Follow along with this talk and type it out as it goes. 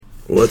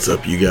What's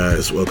up, you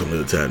guys? Welcome to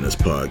the Tatness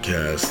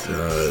Podcast.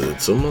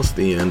 It's almost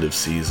the end of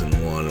season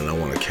 1, and I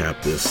want to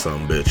cap this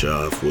sumbitch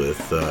off with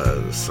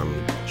some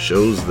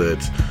shows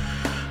that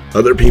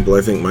other people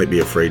I think might be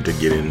afraid to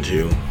get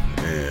into,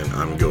 and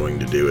I'm going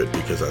to do it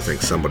because I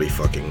think somebody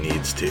fucking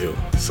needs to.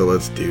 So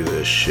let's do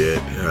this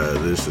shit.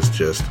 This is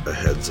just a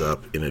heads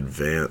up in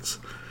advance.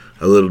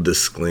 A little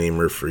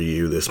disclaimer for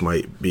you. This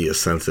might be a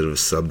sensitive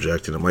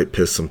subject, and it might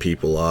piss some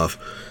people off.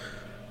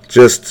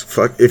 Just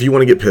fuck, if you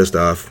want to get pissed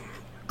off,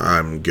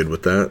 I'm good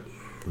with that,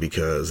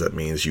 because that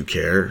means you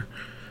care,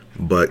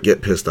 but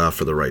get pissed off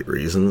for the right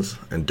reasons,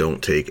 and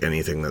don't take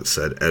anything that's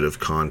said out of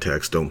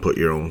context. Don't put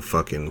your own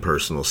fucking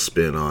personal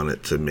spin on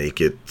it to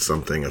make it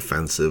something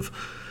offensive.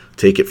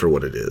 Take it for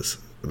what it is.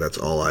 That's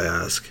all I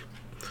ask.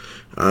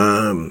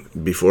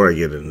 Before I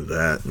get into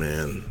that,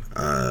 man,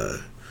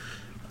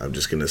 I'm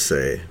just gonna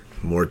say,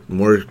 more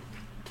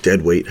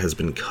dead weight has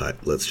been cut,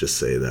 let's just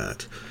say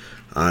that.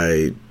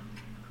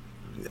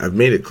 I've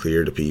made it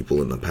clear to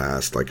people in the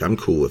past, like, I'm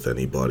cool with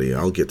anybody.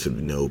 I'll get to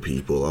know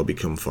people. I'll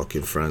become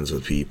fucking friends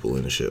with people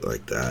and shit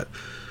like that.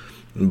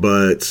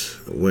 But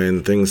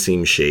when things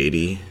seem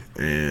shady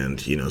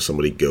and, you know,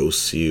 somebody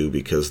ghosts you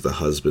because the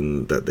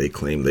husband that they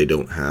claim they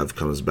don't have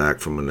comes back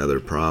from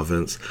another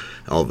province,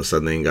 all of a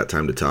sudden they ain't got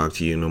time to talk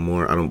to you no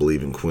more. I don't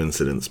believe in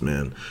coincidence,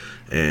 man.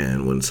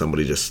 And when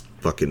somebody just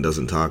fucking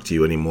doesn't talk to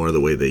you anymore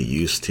the way they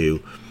used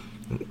to,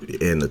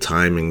 and the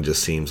timing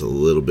just seems a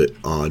little bit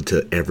odd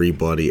to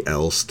everybody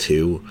else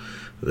too,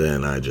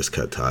 then I just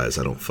cut ties.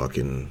 I don't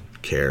fucking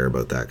care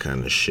about that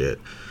kind of shit.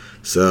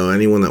 So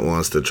anyone that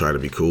wants to try to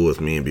be cool with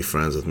me and be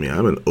friends with me,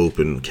 I'm an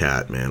open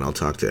cat, man. I'll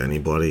talk to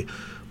anybody,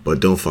 but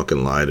don't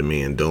fucking lie to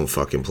me and don't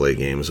fucking play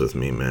games with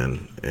me,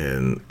 man.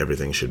 And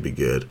everything should be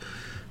good.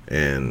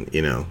 And,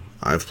 you know,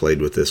 I've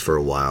played with this for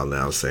a while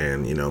now,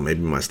 saying, you know,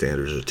 maybe my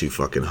standards are too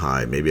fucking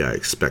high. Maybe I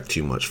expect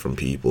too much from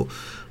people.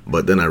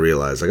 But then I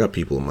realized I got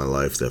people in my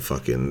life that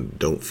fucking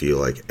don't feel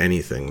like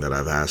anything that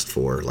I've asked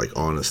for. Like,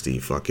 honesty,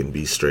 fucking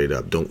be straight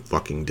up. Don't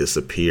fucking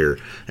disappear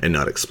and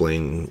not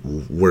explain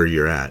where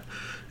you're at.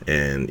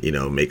 And, you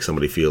know, make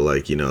somebody feel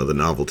like, you know, the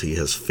novelty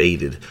has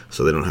faded,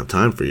 so they don't have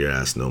time for your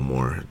ass no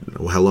more.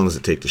 How long does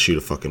it take to shoot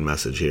a fucking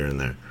message here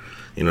and there?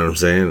 You know what I'm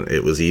saying?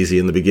 It was easy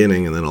in the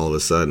beginning, and then all of a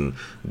sudden,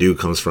 dude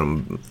comes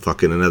from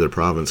fucking another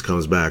province,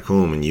 comes back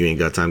home, and you ain't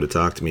got time to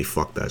talk to me.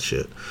 Fuck that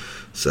shit.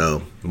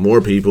 So, more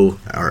people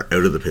are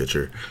out of the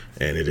picture,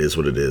 and it is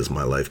what it is.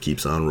 My life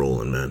keeps on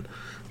rolling, man.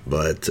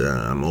 But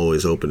I'm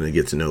always open to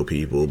get to know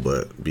people,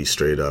 but be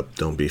straight up.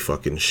 Don't be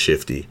fucking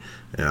shifty,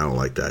 and I don't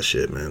like that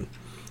shit, man.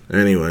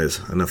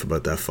 Anyways, enough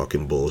about that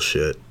fucking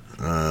bullshit.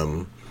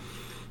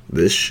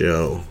 This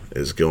show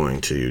is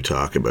going to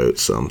talk about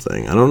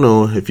something. I don't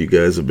know if you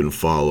guys have been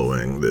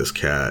following this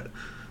cat,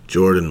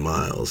 Jordan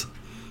Miles,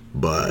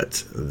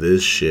 but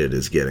this shit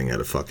is getting out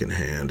of fucking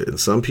hand, and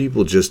some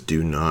people just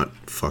do not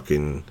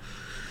fucking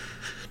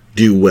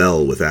do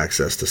well with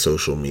access to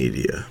social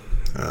media.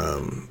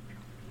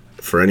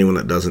 For anyone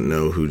that doesn't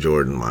know who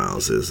Jordan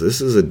Miles is,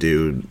 this is a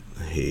dude.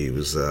 He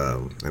was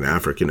an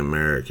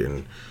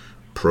African-American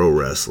pro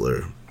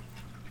wrestler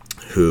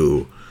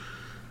who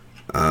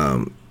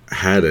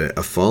had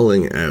a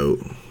falling out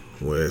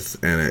with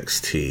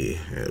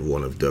NXT,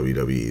 one of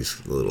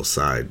WWE's little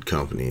side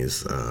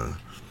companies,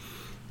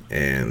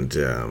 and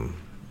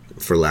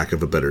for lack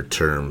of a better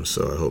term,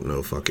 so I hope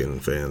no fucking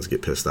fans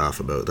get pissed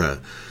off about that.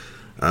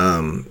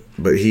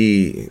 But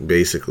he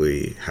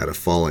basically had a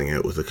falling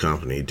out with the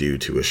company due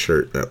to a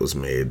shirt that was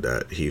made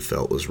that he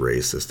felt was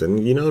racist.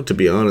 And, you know, to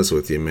be honest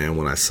with you, man,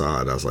 when I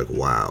saw it, I was like,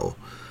 wow,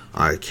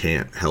 I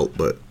can't help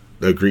but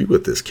agree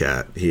with this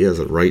cat. He has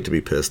a right to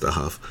be pissed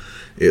off.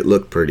 It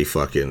looked pretty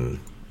fucking,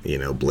 you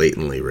know,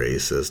 blatantly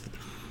racist.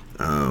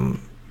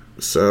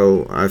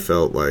 So I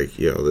felt like,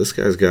 yo, this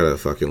guy's got a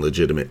fucking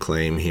legitimate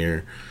claim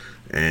here,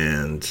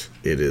 and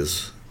it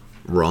is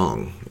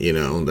wrong, you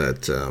know,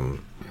 that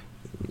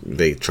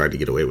they tried to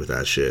get away with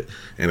that shit.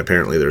 And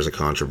apparently there's a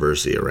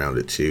controversy around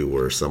it too,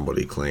 where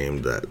somebody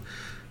claimed that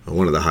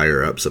one of the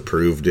higher ups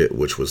approved it,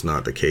 which was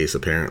not the case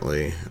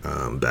apparently.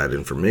 Bad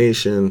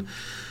information.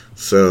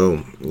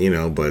 So, you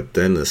know, but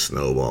then this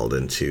snowballed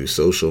into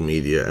social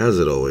media, as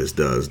it always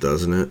does,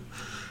 doesn't it?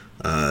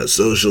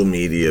 Social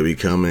media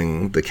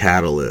becoming the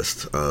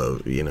catalyst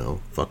of, you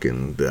know,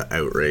 fucking the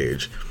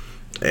outrage,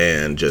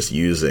 and just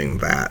using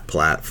that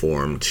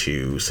platform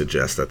to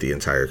suggest that the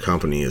entire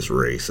company is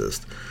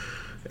racist.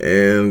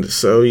 And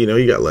so, you know,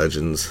 you got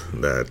legends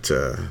that,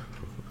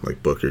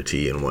 like Booker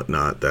T and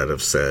whatnot, that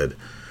have said,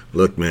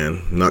 look,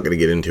 man, I'm not going to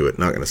get into it,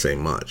 not going to say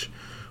much.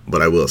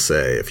 But I will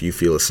say, if you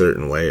feel a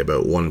certain way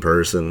about one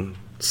person,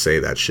 say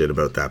that shit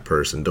about that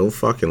person. Don't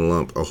fucking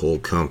lump a whole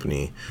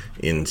company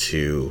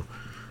into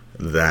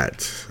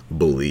that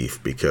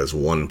belief because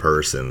one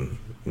person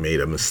made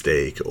a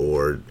mistake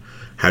or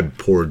had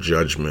poor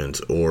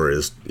judgment or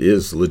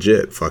is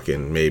legit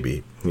fucking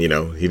maybe. You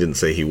know, he didn't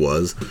say he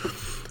was.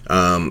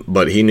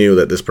 But he knew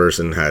that this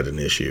person had an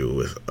issue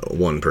with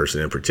one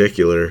person in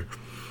particular.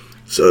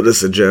 So to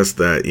suggest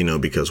that, you know,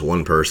 because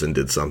one person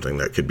did something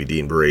that could be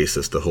deemed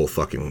racist, the whole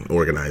fucking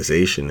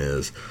organization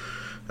is,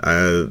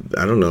 I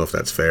don't know if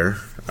that's fair.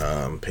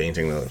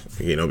 Painting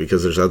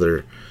because there's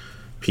other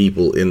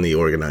people in the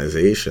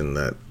organization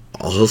that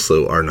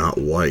also are not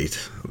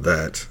white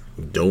that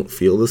don't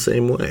feel the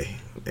same way,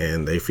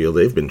 and they feel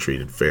they've been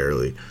treated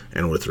fairly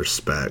and with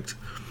respect.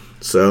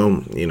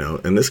 So,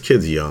 and this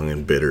kid's young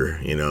and bitter,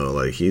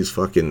 like he's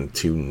fucking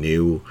too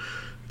new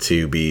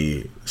to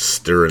be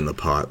stirring the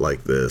pot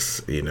like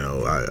this.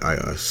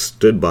 I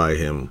stood by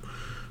him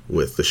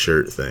with the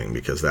shirt thing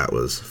because that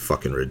was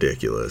fucking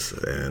ridiculous,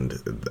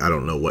 and I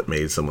don't know what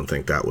made someone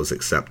think that was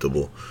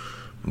acceptable,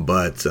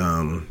 but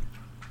I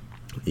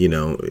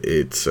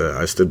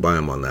stood by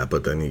him on that.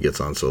 But then he gets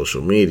on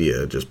social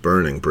media just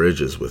burning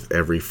bridges with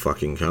every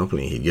fucking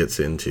company he gets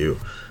into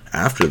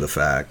after the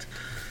fact.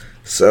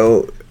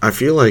 So I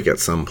feel like at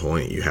some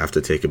point you have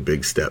to take a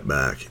big step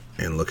back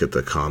and look at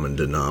the common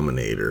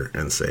denominator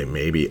and say,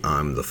 maybe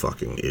I'm the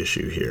fucking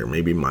issue here.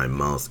 Maybe my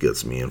mouth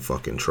gets me in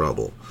fucking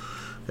trouble.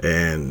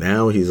 And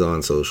now he's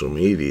on social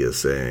media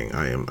saying,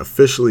 I am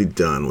officially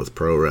done with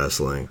pro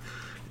wrestling,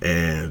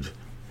 and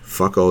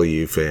fuck all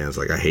you fans.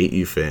 Like, I hate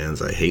you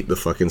fans. I hate the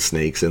fucking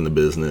snakes in the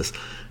business.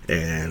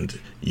 And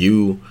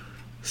you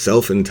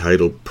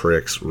self-entitled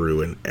pricks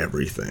ruin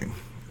everything.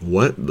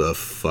 What the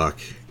fuck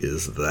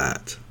is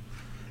that?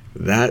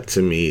 That,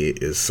 to me,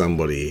 is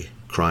somebody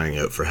crying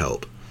out for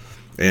help.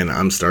 And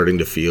I'm starting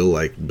to feel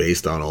like,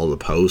 based on all the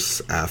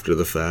posts after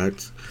the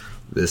fact,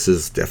 this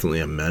is definitely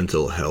a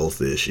mental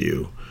health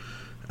issue.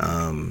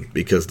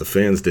 Because the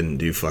fans didn't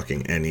do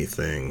fucking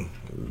anything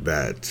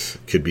that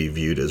could be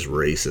viewed as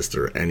racist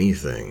or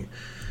anything.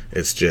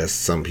 It's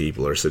just some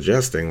people are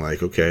suggesting,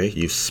 like, okay,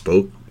 you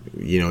spoke,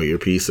 your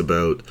piece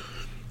about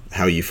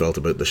how you felt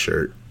about the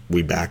shirt.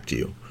 We backed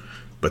you.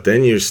 But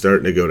then you're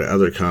starting to go to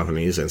other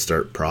companies and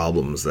start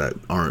problems that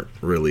aren't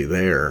really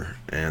there,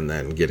 and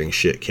then getting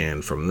shit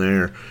canned from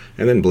there,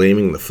 and then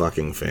blaming the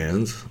fucking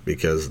fans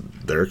because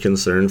they're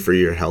concerned for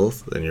your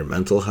health and your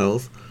mental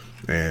health,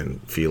 and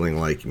feeling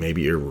like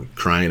maybe you're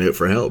crying out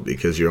for help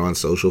because you're on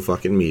social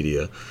fucking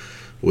media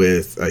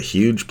with a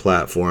huge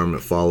platform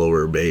and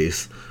follower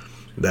base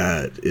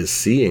that is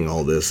seeing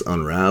all this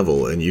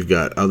unravel, and you've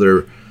got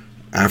other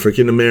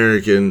African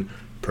American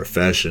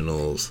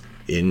professionals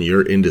in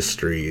your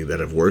industry that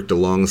have worked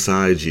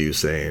alongside you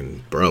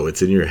saying, bro,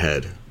 it's in your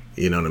head.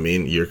 You know what I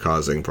mean? You're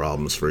causing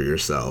problems for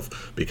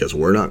yourself because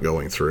we're not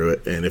going through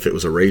it. And if it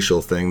was a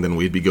racial thing, then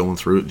we'd be going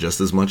through it just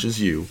as much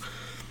as you.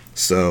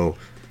 So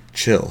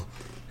chill.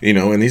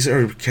 And these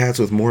are cats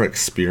with more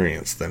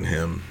experience than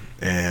him,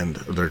 and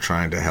they're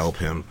trying to help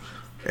him,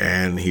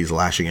 and he's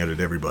lashing out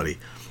at everybody.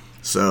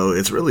 So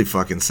it's really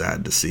fucking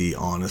sad to see,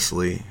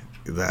 honestly,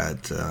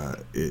 that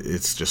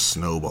it's just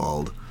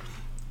snowballed.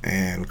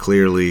 And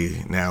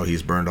clearly now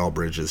he's burned all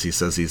bridges. He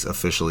says he's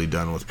officially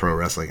done with pro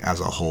wrestling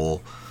as a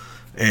whole,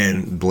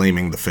 and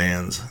blaming the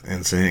fans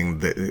and saying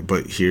that.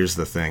 But here's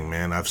the thing,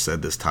 man. I've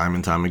said this time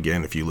and time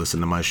again. If you listen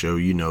to my show,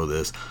 you know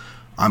this.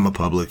 I'm a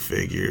public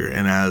figure,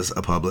 and as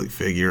a public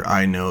figure,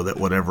 I know that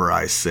whatever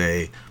I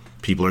say,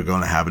 people are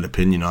going to have an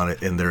opinion on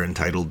it, and they're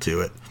entitled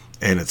to it.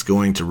 And it's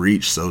going to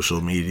reach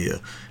social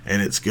media,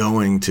 and it's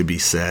going to be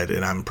said,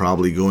 and I'm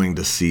probably going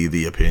to see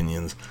the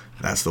opinions.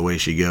 That's the way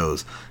she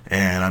goes.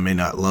 And I may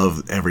not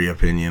love every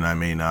opinion. I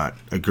may not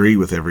agree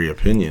with every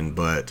opinion,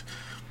 but,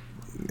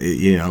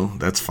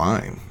 that's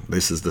fine.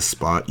 This is the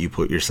spot you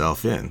put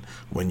yourself in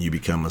when you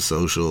become a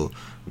social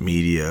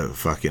media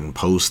fucking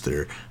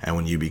poster, and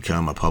when you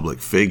become a public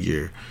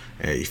figure.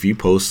 If you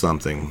post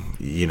something,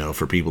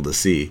 for people to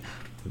see,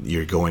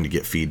 you're going to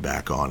get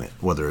feedback on it.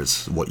 Whether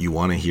it's what you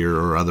want to hear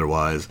or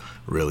otherwise,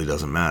 really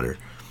doesn't matter.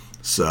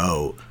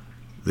 So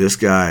this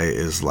guy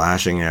is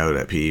lashing out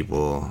at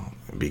people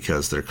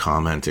because they're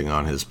commenting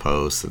on his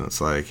posts, and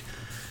it's like,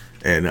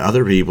 and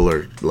other people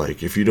are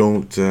like, if you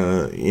don't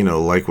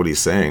like what he's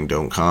saying,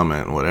 don't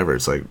comment and whatever.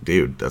 It's like,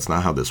 dude, that's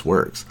not how this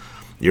works.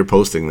 You're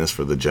posting this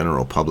for the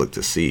general public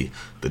to see.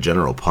 The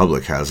general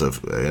public has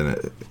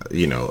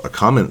a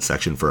comment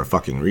section for a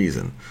fucking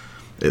reason.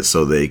 It's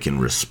so they can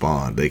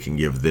respond, they can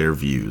give their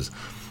views.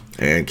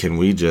 And can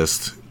we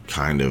just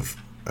kind of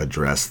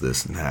address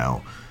this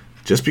now?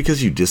 Just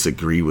because you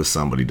disagree with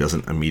somebody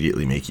doesn't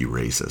immediately make you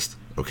racist.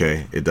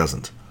 Okay? It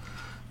doesn't.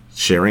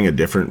 Sharing a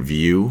different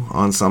view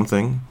on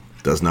something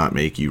does not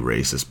make you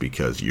racist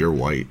because you're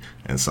white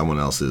and someone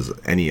else is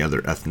any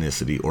other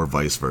ethnicity, or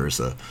vice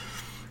versa.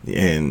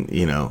 And,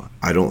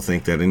 I don't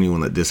think that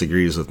anyone that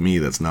disagrees with me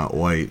that's not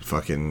white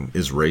fucking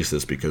is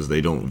racist because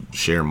they don't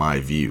share my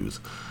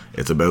views.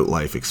 It's about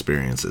life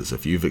experiences.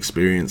 If you've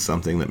experienced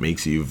something that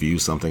makes you view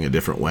something a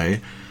different way,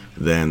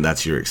 then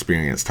that's your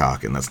experience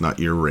talking. That's not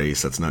your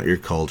race. That's not your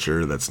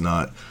culture. That's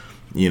not,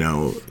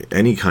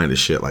 any kind of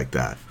shit like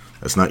that.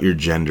 That's not your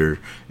gender.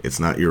 It's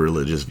not your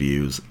religious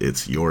views.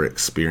 It's your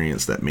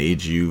experience that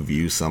made you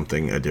view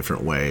something a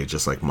different way,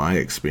 just like my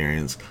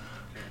experience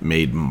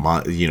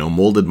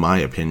molded my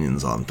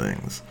opinions on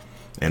things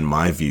and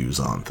my views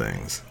on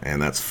things.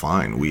 And that's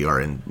fine. We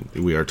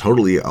are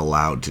totally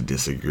allowed to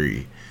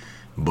disagree,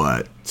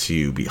 but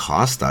to be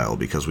hostile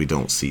because we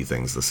don't see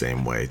things the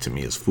same way, to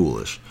me, is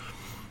foolish.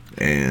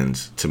 And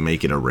to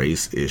make it a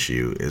race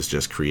issue is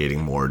just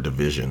creating more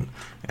division,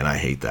 and I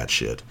hate that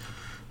shit.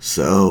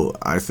 So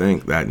I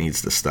think that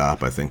needs to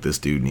stop. I think this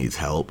dude needs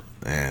help,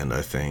 and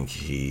I think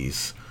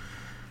he's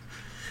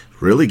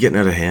really getting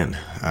out of hand.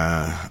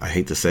 I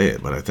hate to say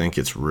it, but I think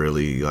it's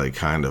really like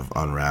kind of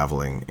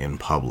unraveling in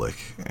public,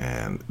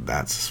 and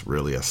that's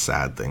really a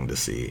sad thing to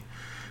see.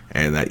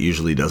 And that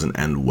usually doesn't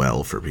end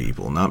well for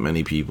people. Not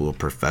many people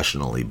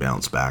professionally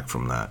bounce back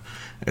from that,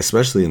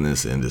 especially in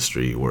this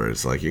industry where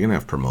it's like you're going to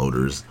have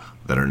promoters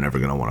that are never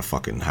going to want to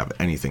fucking have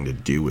anything to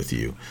do with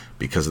you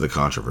because of the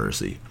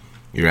controversy.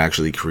 You're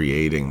actually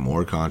creating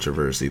more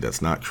controversy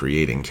that's not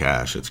creating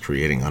cash. It's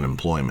creating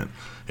unemployment.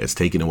 It's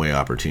taking away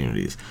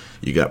opportunities.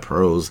 You got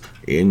pros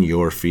in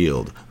your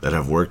field that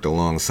have worked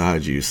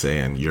alongside you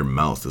saying your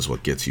mouth is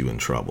what gets you in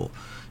trouble.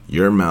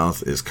 Your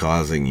mouth is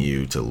causing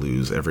you to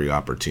lose every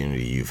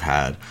opportunity you've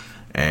had.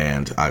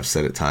 And I've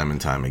said it time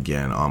and time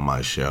again on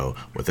my show,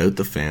 without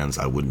the fans,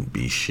 I wouldn't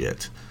be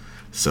shit.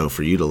 So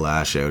for you to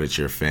lash out at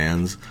your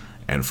fans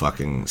and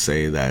fucking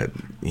say that,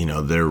 you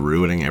know, they're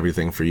ruining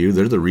everything for you,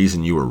 they're the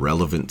reason you were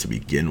relevant to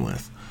begin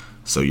with.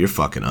 So you're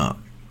fucking up,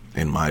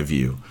 in my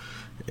view.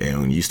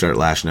 And when you start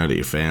lashing out at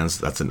your fans,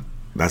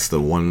 that's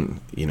the one,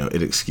 you know,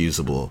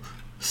 inexcusable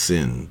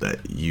sin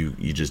that you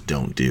just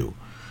don't do.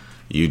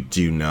 You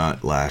do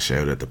not lash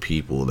out at the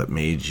people that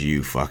made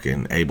you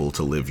fucking able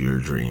to live your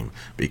dream.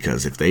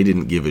 Because if they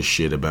didn't give a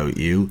shit about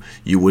you,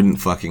 you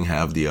wouldn't fucking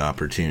have the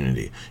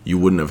opportunity. You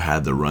wouldn't have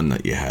had the run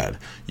that you had.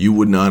 You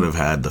would not have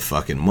had the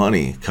fucking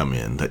money come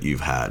in that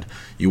you've had.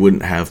 You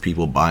wouldn't have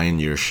people buying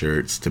your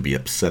shirts to be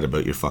upset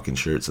about your fucking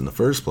shirts in the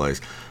first place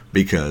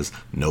because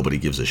nobody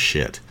gives a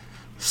shit.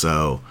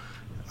 So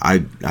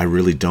I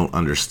really don't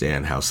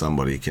understand how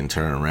somebody can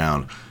turn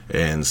around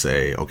and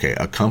say, okay,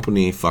 a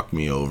company fucked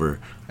me over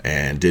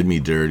and did me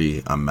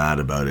dirty. I'm mad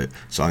about it,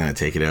 so I'm going to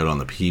take it out on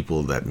the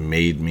people that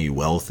made me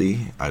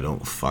wealthy. I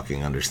don't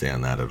fucking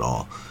understand that at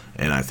all.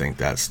 And I think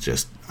that's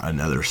just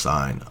another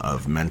sign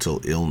of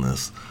mental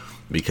illness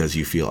because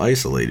you feel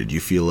isolated, you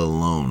feel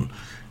alone.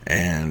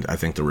 And I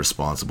think the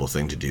responsible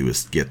thing to do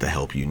is get the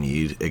help you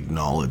need,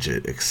 acknowledge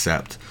it,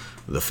 accept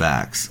the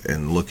facts,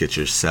 and look at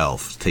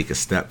yourself. Take a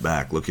step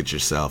back, look at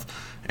yourself,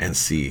 and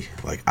see,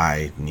 like,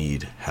 I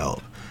need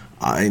help.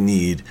 I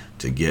need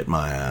to get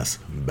my ass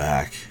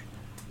back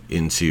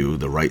into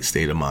the right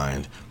state of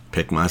mind,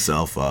 pick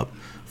myself up,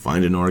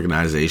 find an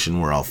organization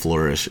where I'll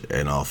flourish,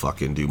 and I'll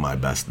fucking do my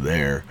best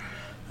there.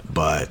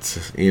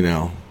 But, you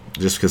know,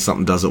 just because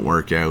something doesn't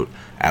work out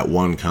at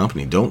one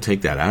company, don't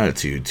take that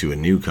attitude to a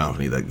new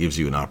company that gives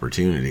you an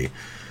opportunity.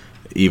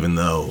 Even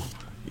though,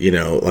 you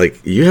know, like,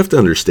 you have to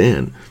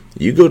understand,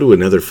 you go to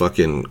another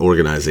fucking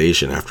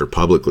organization after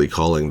publicly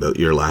calling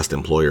your last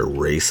employer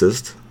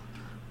racist,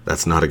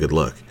 that's not a good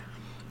look.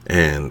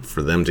 And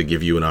for them to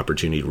give you an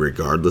opportunity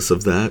regardless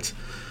of that,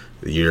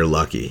 you're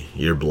lucky,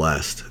 you're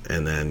blessed.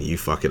 And then you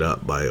fuck it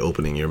up by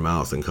opening your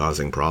mouth and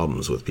causing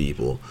problems with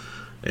people.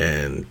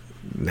 And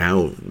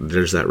now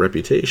there's that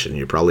reputation.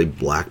 You're probably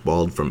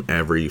blackballed from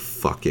every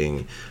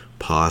fucking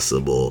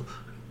possible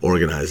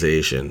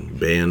organization,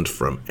 banned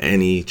from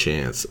any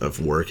chance of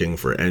working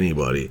for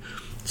anybody.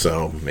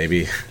 So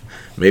maybe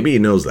he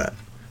knows that.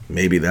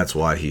 Maybe that's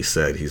why he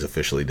said he's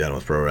officially done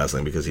with pro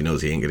wrestling, because he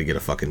knows he ain't going to get a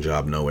fucking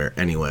job nowhere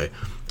anyway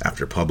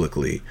after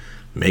publicly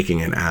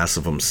making an ass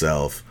of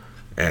himself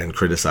and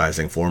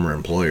criticizing former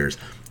employers.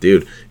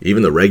 Dude,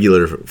 even the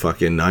regular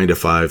fucking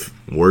 9-to-5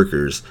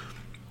 workers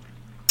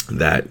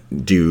that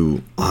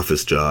do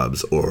office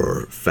jobs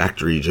or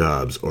factory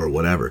jobs or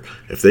whatever,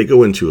 if they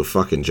go into a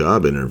fucking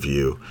job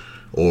interview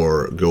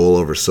or go all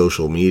over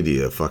social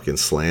media fucking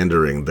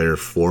slandering their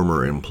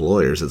former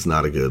employers, it's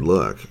not a good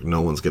look.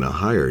 No one's going to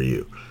hire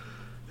you.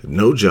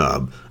 No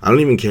job. I don't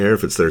even care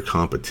if it's their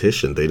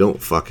competition. They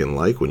don't fucking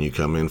like when you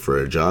come in for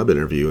a job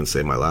interview and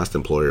say, my last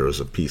employer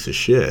was a piece of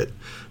shit.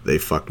 They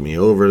fucked me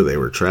over. They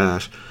were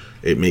trash.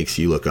 It makes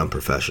you look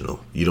unprofessional.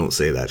 You don't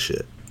say that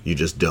shit. You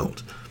just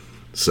don't.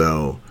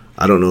 So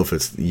I don't know if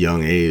it's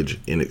young age,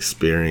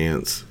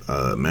 inexperience,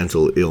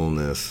 mental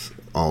illness,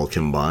 all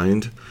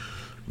combined,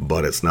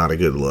 but it's not a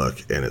good look,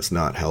 and it's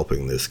not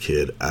helping this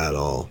kid at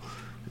all.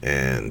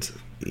 And,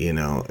 you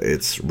know,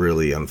 it's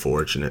really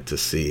unfortunate to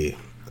see.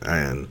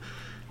 And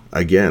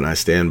again, I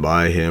stand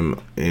by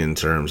him in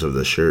terms of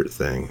the shirt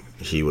thing.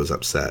 He was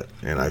upset,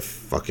 and I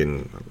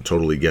fucking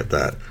totally get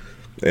that.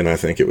 And I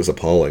think it was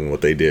appalling what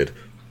they did.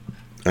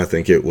 I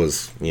think it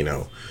was, you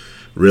know,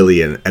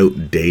 really an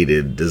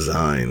outdated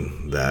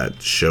design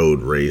that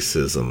showed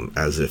racism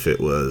as if it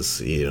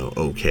was, you know,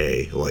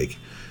 okay. Like,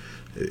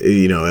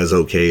 you know, as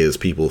okay as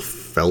people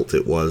felt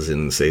it was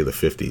in, say, the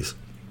 50s.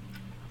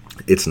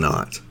 It's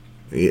not.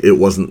 It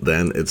wasn't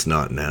then. It's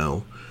not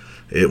now.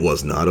 It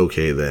was not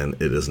okay then.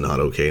 It is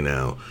not okay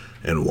now.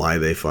 And why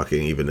they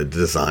fucking even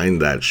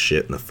designed that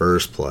shit in the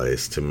first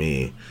place, to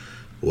me,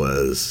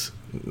 was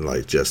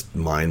like just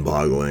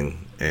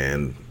mind-boggling.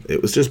 And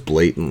it was just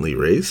blatantly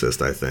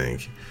racist, I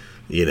think.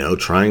 You know,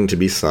 trying to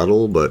be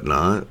subtle, but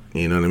not.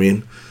 You know what I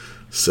mean?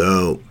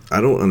 So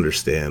I don't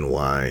understand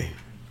why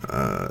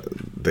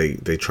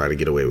They try to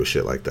get away with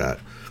shit like that.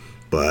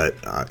 But,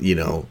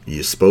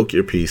 you spoke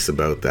your piece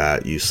about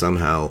that. You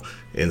somehow,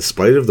 in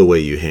spite of the way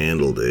you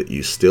handled it,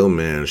 you still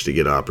managed to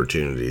get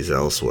opportunities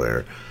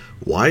elsewhere.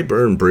 Why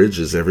burn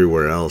bridges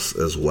everywhere else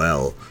as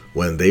well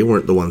when they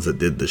weren't the ones that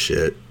did the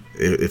shit?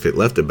 If it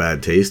left a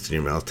bad taste in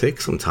your mouth,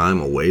 take some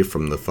time away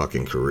from the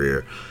fucking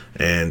career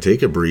and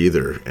take a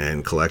breather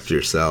and collect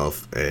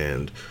yourself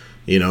and,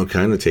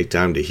 kind of take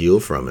time to heal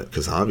from it.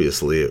 Because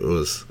obviously it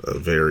was a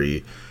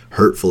very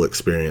hurtful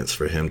experience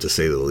for him, to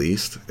say the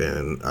least,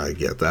 and I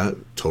get that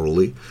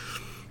totally.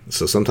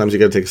 So sometimes you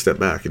got to take a step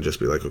back and just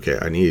be like, okay,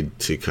 I need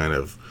to kind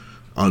of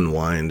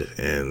unwind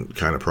and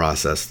kind of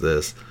process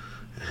this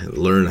and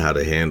learn how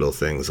to handle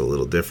things a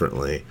little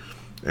differently.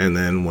 And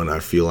then when I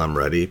feel I'm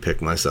ready, pick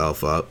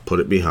myself up, put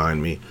it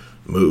behind me,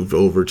 move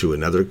over to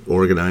another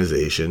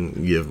organization,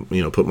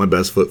 put my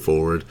best foot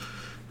forward,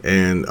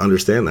 and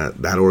understand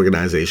that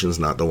organization's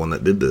not the one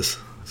that did this.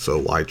 So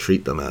why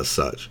treat them as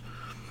such?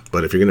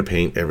 But if you're going to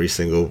paint every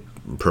single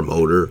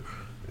promoter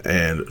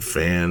and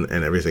fan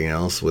and everything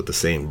else with the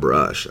same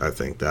brush, I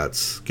think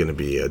that's going to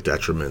be a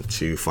detriment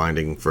to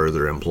finding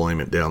further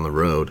employment down the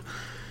road.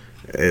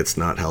 It's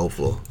not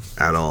helpful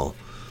at all.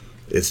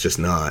 It's just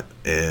not.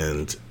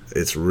 And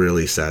it's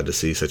really sad to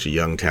see such a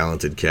young,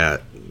 talented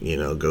cat,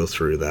 go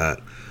through that.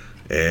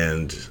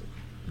 And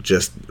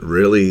just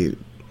really,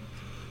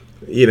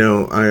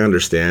 I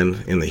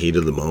understand in the heat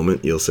of the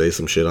moment, you'll say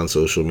some shit on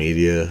social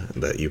media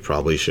that you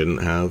probably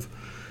shouldn't have.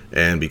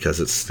 And because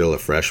it's still a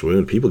fresh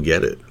wound, people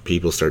get it.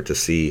 People start to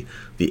see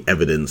the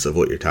evidence of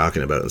what you're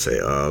talking about and say,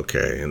 oh,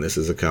 okay, and this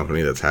is a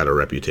company that's had a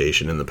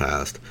reputation in the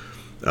past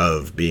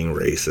of being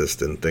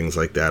racist and things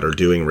like that, or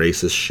doing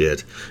racist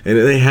shit. And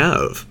they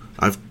have.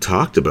 I've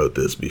talked about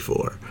this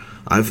before.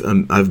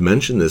 I've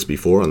mentioned this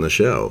before on the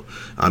show.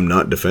 I'm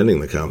not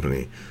defending the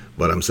company,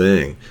 but I'm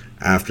saying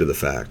after the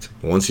fact,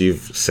 once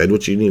you've said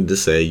what you need to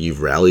say,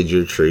 you've rallied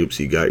your troops,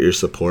 you got your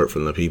support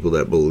from the people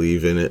that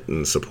believe in it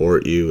and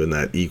support you and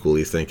that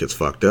equally think it's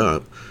fucked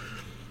up,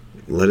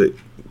 let it,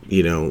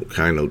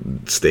 kind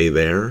of stay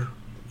there.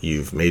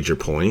 You've made your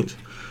point.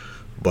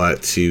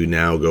 But to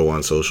now go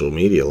on social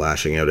media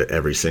lashing out at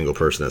every single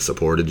person that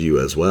supported you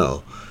as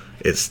well,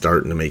 it's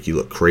starting to make you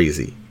look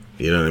crazy.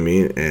 You know what I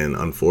mean? And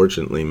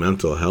unfortunately,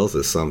 mental health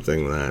is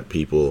something that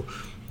people,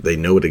 they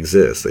know it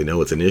exists, they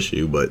know it's an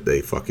issue, but they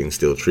fucking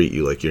still treat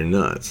you like you're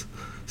nuts.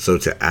 So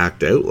to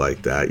act out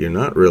like that, you're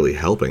not really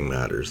helping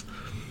matters.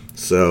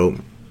 So,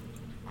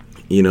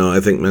 I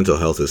think mental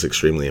health is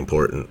extremely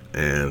important,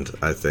 and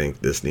I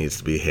think this needs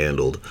to be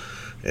handled,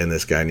 and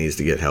this guy needs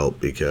to get help,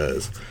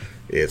 because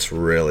it's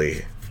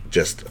really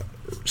just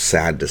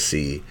sad to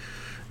see,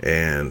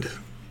 and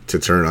to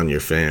turn on your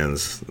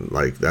fans,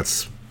 like,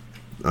 that's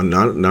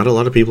not a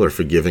lot of people are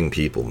forgiving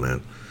people,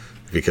 man,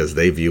 because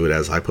they view it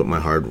as, I put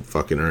my hard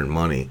fucking earned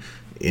money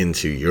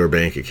into your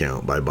bank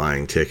account by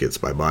buying tickets,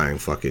 by buying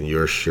fucking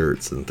your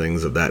shirts and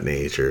things of that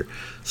nature,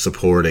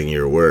 supporting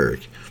your work,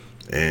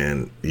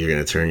 and you're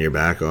gonna turn your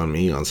back on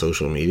me on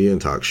social media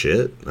and talk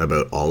shit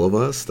about all of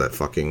us that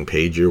fucking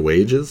paid your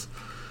wages?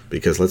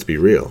 Because let's be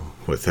real,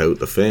 without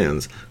the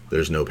fans,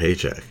 there's no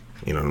paycheck.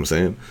 You know what I'm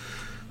saying?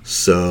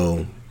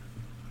 So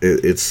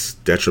it's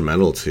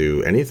detrimental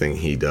to anything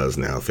he does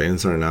now.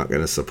 Fans are not going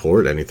to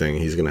support anything.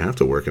 He's going to have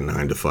to work a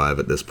 9 to 5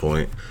 at this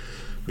point,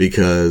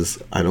 because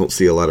I don't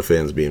see a lot of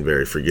fans being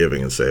very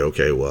forgiving and say,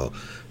 okay, well,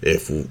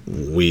 if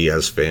we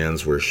as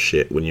fans were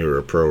shit when you were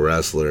a pro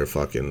wrestler,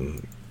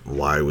 fucking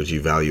why would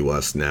you value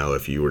us now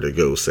if you were to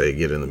go, say,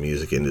 get in the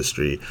music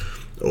industry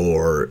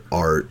or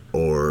art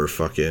or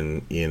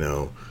fucking,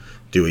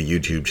 do a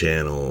YouTube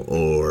channel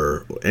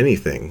or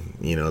anything,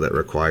 that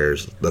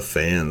requires the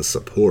fans'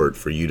 support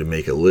for you to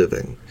make a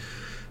living?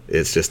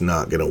 It's just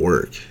not going to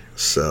work.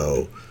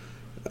 So,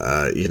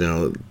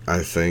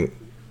 I think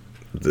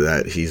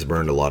that he's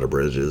burned a lot of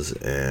bridges,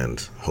 and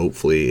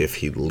hopefully if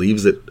he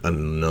leaves it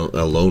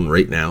alone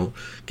right now,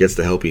 gets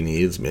the help he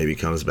needs, maybe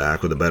comes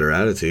back with a better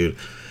attitude,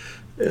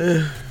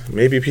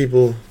 maybe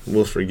people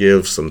will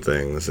forgive some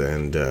things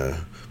and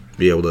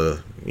be able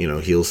to,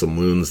 heal some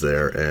wounds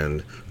there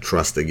and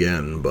trust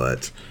again.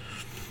 But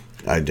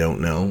I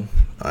don't know.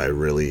 I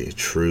really,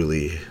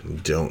 truly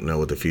don't know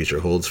what the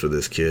future holds for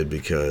this kid,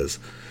 because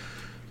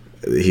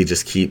he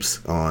just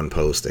keeps on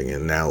posting.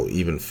 And now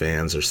even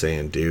fans are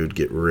saying, dude,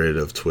 get rid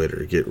of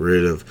Twitter, get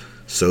rid of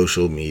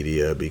social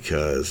media,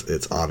 because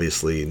it's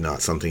obviously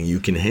not something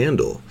you can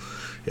handle.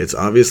 It's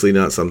obviously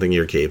not something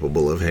you're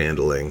capable of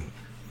handling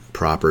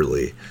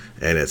properly,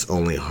 and it's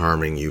only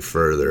harming you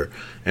further.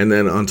 And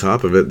then on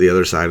top of it, the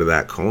other side of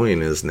that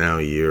coin is now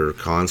you're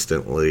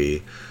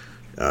constantly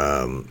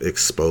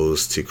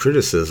exposed to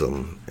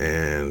criticism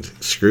and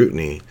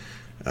scrutiny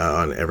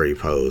on every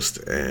post,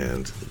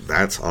 and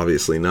that's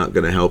obviously not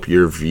going to help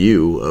your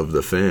view of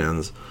the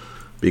fans,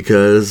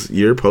 because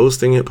you're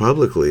posting it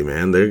publicly,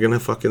 man. They're going to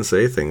fucking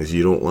say things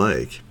you don't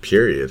like,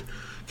 period,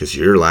 because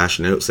you're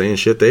lashing out saying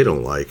shit they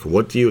don't like.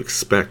 What do you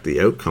expect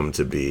the outcome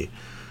to be?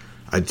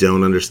 I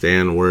don't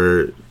understand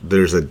where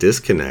there's a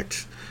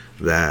disconnect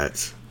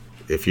that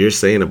if you're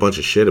saying a bunch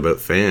of shit about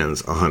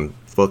fans on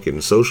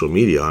fucking social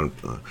media, on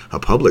a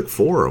public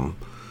forum,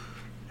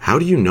 how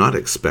do you not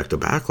expect a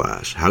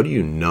backlash? How do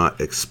you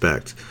not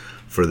expect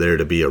for there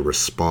to be a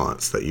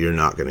response that you're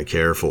not going to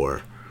care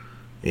for?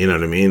 You know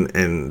what I mean?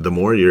 And the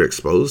more you're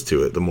exposed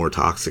to it, the more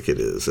toxic it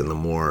is, and the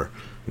more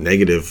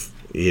negative,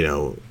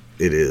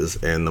 it is,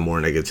 and the more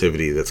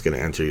negativity that's going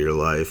to enter your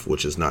life,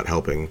 which is not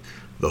helping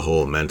the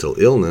whole mental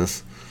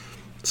illness.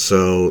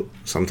 So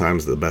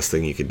sometimes the best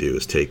thing you can do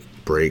is take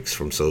breaks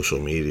from social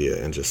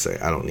media and just say,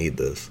 I don't need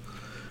this.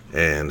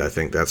 And I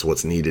think that's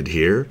what's needed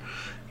here.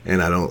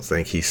 And I don't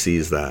think he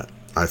sees that.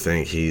 I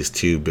think he's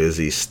too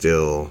busy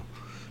still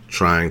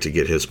trying to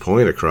get his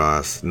point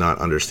across, not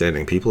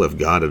understanding people have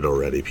got it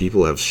already.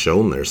 People have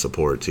shown their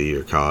support to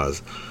your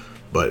cause.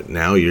 But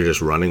now you're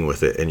just running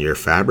with it and you're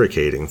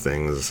fabricating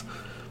things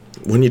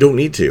when you don't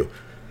need to.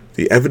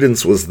 The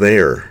evidence was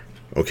there.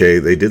 Okay,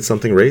 they did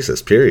something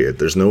racist, period.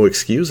 There's no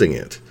excusing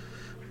it.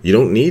 You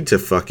don't need to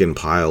fucking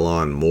pile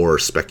on more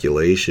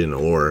speculation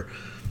or,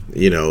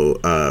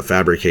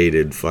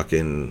 fabricated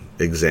fucking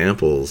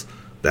examples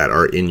that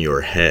are in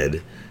your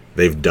head.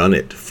 They've done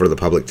it for the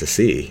public to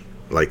see.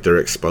 Like, they're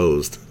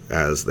exposed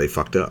as they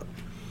fucked up.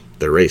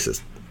 They're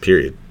racist,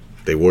 period.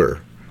 They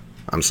were.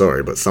 I'm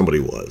sorry, but somebody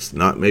was.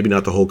 Maybe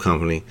not the whole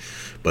company,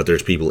 but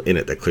there's people in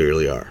it that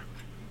clearly are.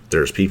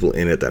 There's people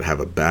in it that have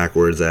a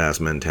backwards ass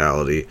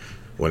mentality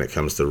when it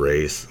comes to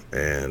race,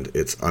 and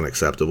it's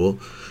unacceptable.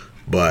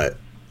 But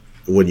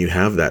when you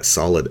have that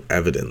solid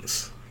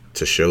evidence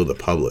to show the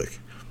public,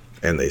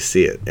 and they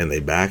see it and they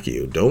back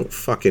you, don't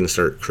fucking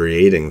start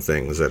creating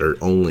things that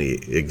are only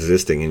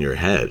existing in your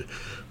head,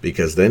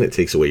 because then it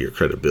takes away your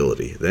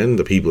credibility. Then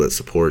the people that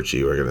support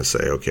you are going to say,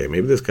 okay,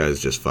 maybe this guy's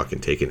just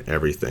fucking taking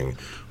everything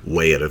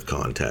way out of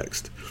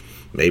context.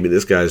 Maybe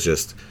this guy's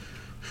just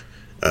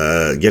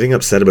getting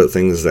upset about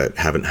things that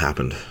haven't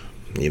happened,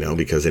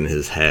 because in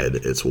his head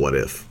it's what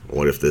if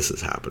this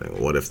is happening?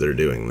 What if they're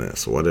doing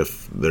this? What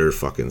if they're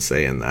fucking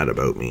saying that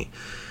about me?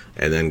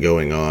 And then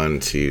going on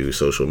to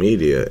social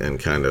media and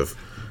kind of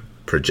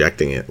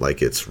projecting it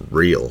like it's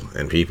real,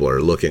 and people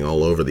are looking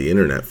all over the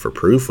internet for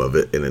proof of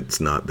it, and it's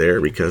not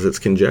there because it's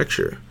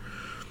conjecture.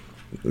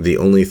 The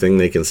only thing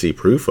they can see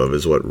proof of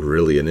is what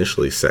really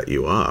initially set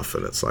you off,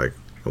 and it's like,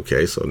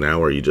 okay, so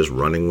now are you just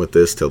running with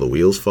this till the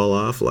wheels fall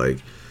off? Like,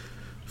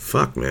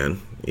 fuck, man,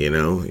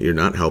 you're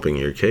not helping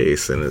your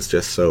case, and it's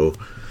just so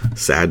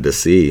sad to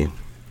see.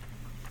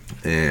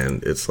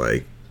 And it's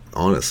like,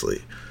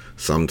 honestly,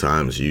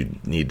 sometimes you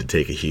need to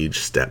take a huge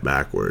step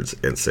backwards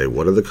and say,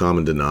 what are the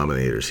common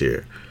denominators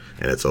here?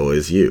 And it's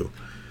always you.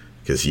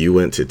 Because you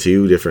went to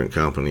 2 different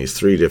companies,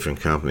 3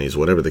 different companies,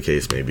 whatever the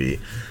case may be,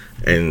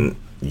 and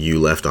you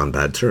left on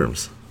bad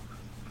terms.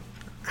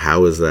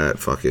 How is that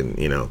fucking,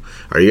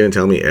 are you going to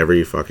tell me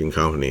every fucking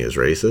company is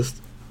racist?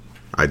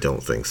 I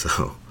don't think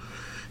so.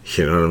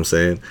 You know what I'm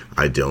saying?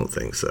 I don't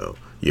think so.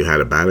 You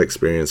had a bad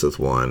experience with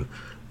one.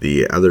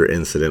 The other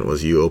incident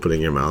was you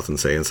opening your mouth and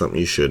saying something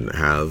you shouldn't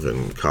have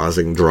and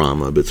causing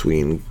drama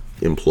between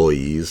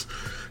employees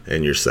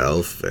and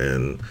yourself.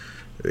 And,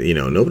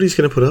 nobody's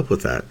going to put up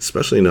with that,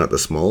 especially not the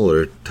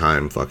smaller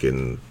time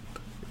fucking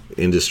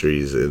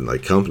industries and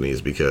like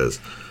companies, because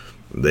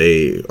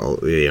they're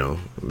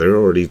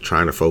already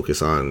trying to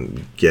focus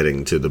on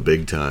getting to the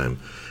big time.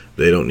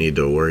 They don't need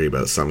to worry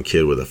about some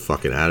kid with a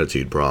fucking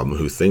attitude problem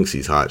who thinks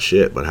he's hot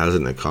shit but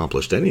hasn't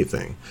accomplished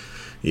anything.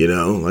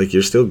 Like,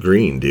 you're still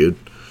green, dude.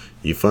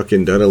 You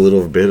fucking done a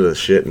little bit of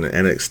shit in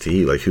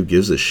NXT. Like, who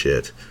gives a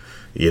shit?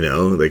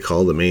 They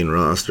call the main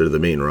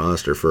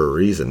roster for a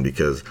reason,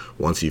 because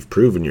once you've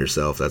proven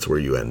yourself, that's where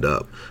you end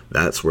up.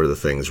 That's where the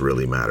things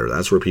really matter.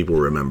 That's where people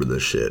remember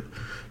this shit.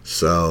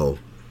 So,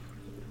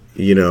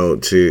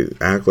 to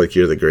act like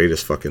you're the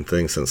greatest fucking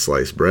thing since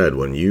sliced bread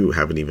when you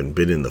haven't even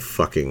been in the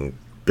fucking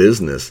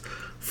business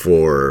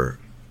for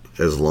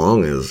as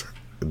long as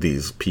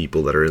these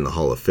people that are in the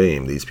Hall of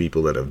Fame, these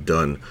people that have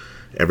done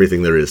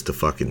everything there is to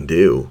fucking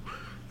do,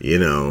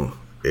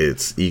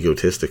 it's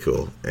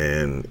egotistical,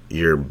 and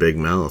your big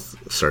mouth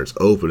starts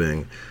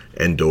opening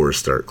and doors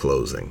start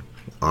closing,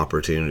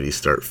 opportunities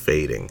start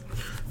fading,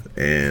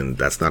 and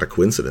that's not a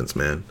coincidence,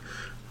 man.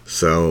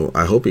 So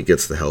I hope he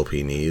gets the help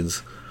he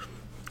needs,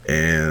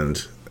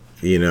 and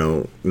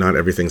not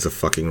everything's a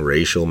fucking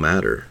racial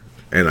matter.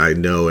 And I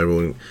know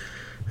everyone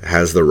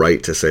has the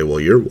right to say, well,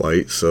 you're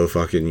white, so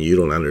fucking you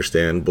don't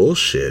understand.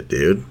 Bullshit,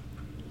 dude.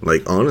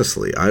 Like,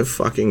 honestly, I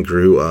fucking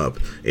grew up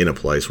in a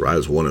place where I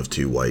was one of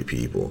 2 white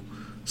people.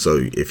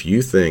 So if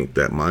you think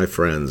that my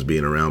friends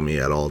being around me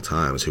at all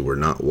times who were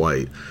not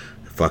white,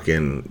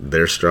 fucking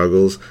their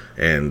struggles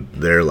and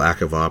their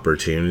lack of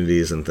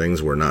opportunities and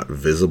things were not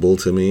visible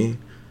to me,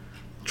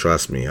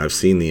 trust me, I've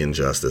seen the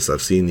injustice.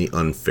 I've seen the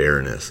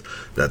unfairness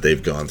that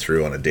they've gone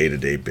through on a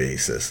day-to-day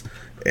basis.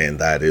 And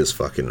that is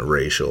fucking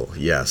racial.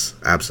 Yes,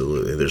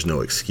 absolutely. There's no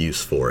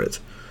excuse for it.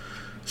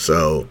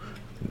 So,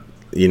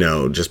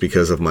 just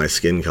because of my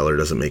skin color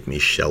doesn't make me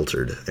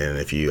sheltered. And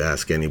if you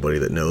ask anybody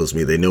that knows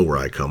me, they know where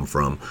I come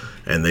from.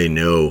 And they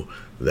know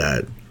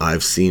that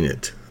I've seen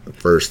it.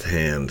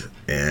 firsthand,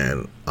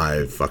 and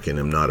I fucking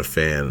am not a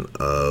fan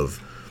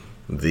of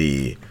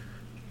the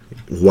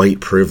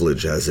white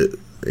privilege, as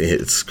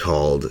it's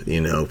called,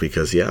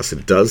 because yes,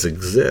 it does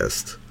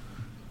exist,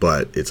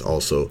 but it's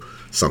also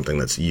something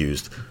that's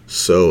used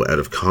so out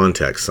of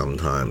context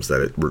sometimes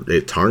that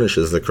it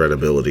tarnishes the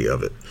credibility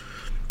of it.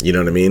 You know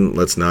what I mean?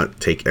 Let's not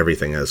take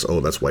everything as, oh,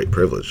 that's white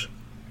privilege.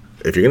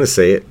 If you're going to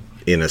say it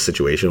in a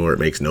situation where it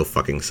makes no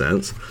fucking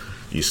sense,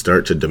 you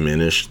start to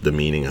diminish the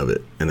meaning of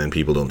it, and then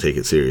people don't take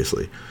it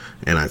seriously.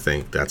 And I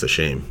think that's a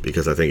shame,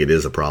 because I think it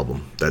is a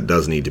problem that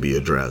does need to be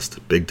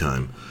addressed big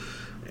time.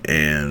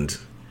 And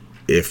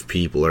if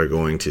people are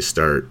going to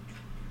start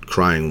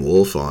crying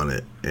wolf on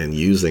it and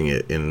using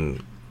it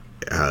in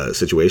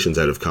situations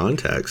out of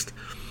context,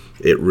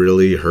 it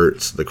really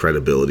hurts the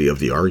credibility of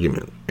the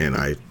argument. And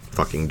I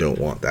fucking don't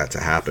want that to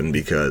happen,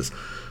 because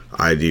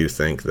I do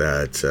think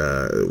that,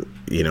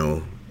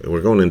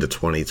 we're going into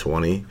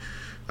 2020.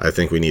 I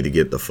think we need to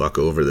get the fuck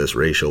over this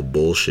racial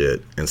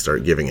bullshit and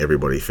start giving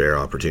everybody fair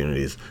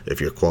opportunities.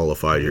 If you're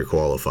qualified, you're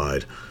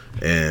qualified.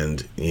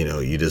 And,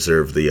 you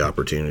deserve the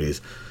opportunities.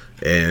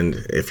 And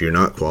if you're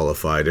not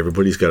qualified,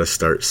 everybody's got to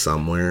start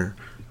somewhere.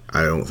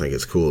 I don't think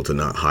it's cool to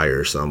not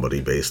hire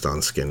somebody based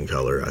on skin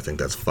color. I think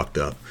that's fucked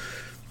up.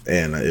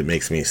 And it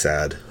makes me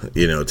sad,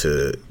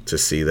 to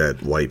see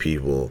that white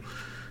people,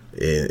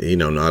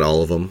 not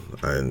all of them,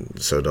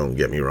 and so don't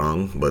get me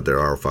wrong, but there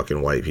are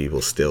fucking white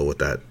people still with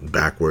that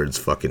backwards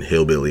fucking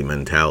hillbilly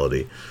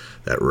mentality,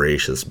 that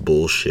racist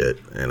bullshit,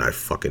 and I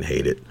fucking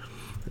hate it.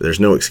 There's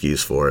no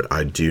excuse for it.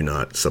 I do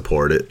not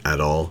support it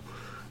at all,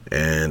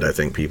 and I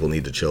think people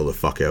need to chill the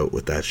fuck out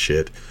with that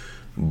shit.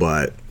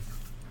 But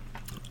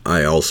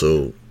I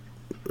also,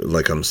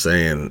 like I'm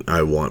saying,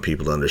 I want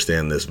people to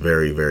understand this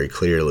very, very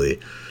clearly.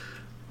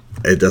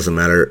 It doesn't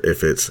matter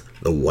if it's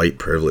the white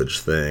privilege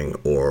thing,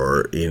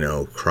 or,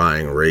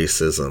 crying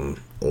racism,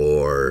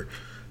 or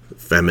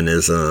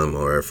feminism,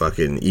 or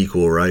fucking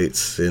equal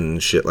rights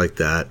and shit like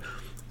that.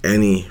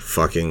 Any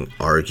fucking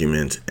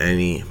argument,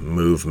 any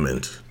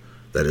movement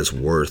that is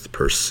worth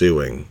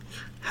pursuing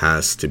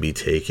has to be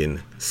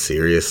taken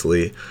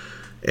seriously,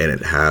 and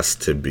it has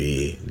to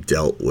be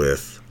dealt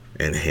with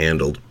and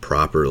handled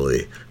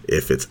properly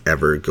if it's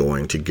ever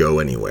going to go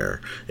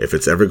anywhere. If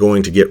it's ever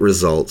going to get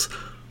results,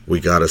 we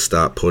gotta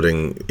stop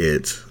putting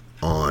it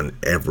on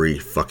every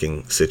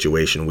fucking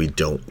situation we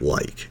don't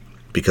like.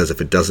 Because if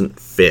it doesn't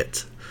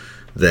fit,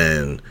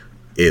 then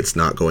it's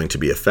not going to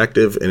be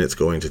effective, and it's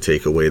going to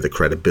take away the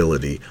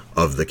credibility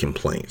of the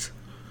complaint.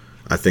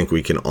 I think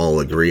we can all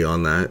agree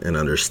on that and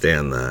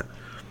understand that.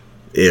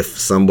 If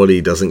somebody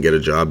doesn't get a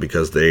job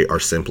because they are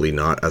simply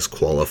not as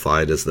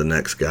qualified as the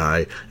next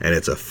guy, and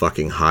it's a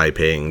fucking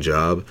high-paying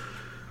job,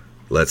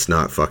 let's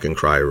not fucking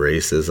cry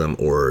racism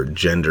or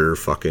gender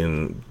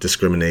fucking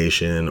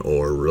discrimination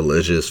or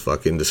religious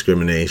fucking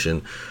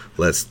discrimination.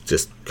 Let's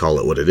just call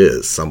it what it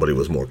is. Somebody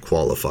was more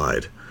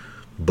qualified.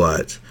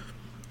 But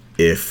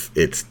if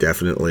it's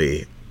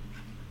definitely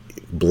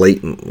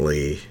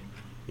blatantly,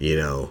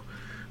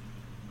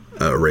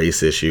 a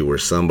race issue where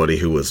somebody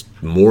who was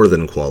more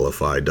than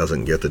qualified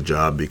doesn't get the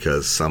job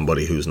because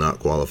somebody who's not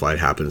qualified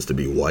happens to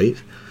be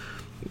white,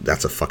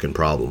 that's a fucking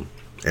problem.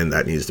 And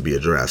that needs to be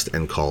addressed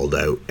and called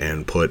out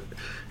and put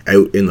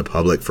out in the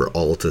public for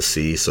all to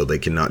see, so they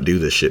cannot do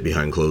this shit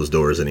behind closed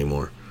doors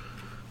anymore.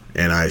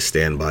 And I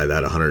stand by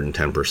that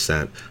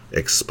 110%.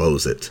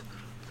 Expose it.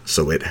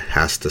 So it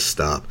has to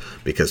stop,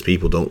 because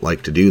people don't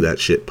like to do that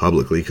shit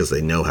publicly because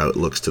they know how it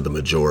looks to the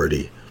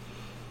majority.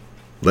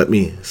 Let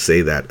me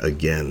say that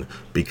again,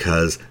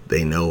 because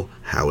they know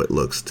how it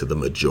looks to the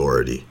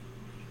majority.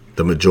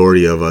 The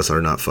majority of us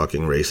are not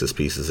fucking racist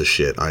pieces of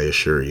shit, I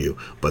assure you.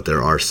 But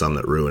there are some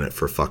that ruin it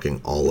for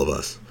fucking all of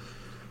us.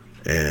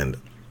 And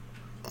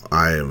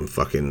I am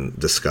fucking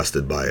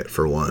disgusted by it,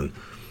 for one.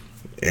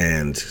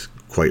 And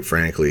quite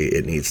frankly,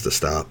 it needs to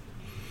stop.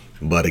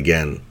 But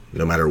again,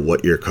 no matter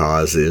what your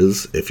cause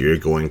is, if you're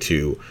going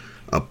to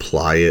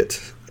apply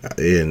it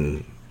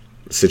in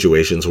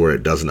situations where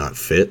it does not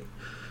fit,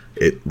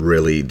 it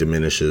really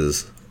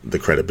diminishes the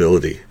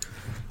credibility.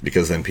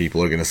 Because then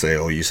people are going to say,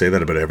 oh, you say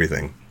that about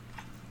everything.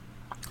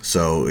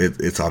 So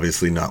it's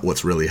obviously not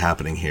what's really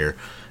happening here.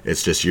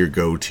 It's just your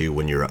go-to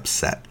when you're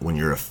upset, when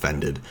you're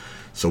offended.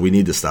 So we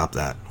need to stop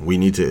that. We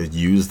need to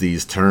use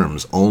these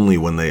terms only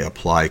when they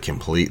apply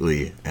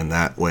completely. And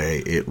that way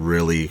it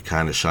really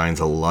kind of shines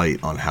a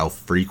light on how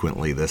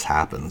frequently this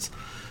happens.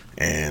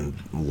 And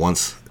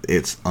once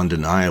it's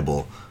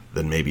undeniable,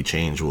 then maybe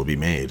change will be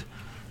made.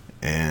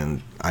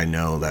 And I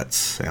know that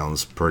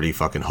sounds pretty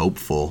fucking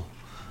hopeful,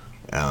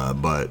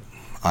 but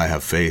I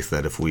have faith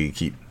that if we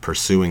keep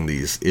pursuing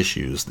these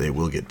issues, they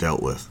will get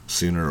dealt with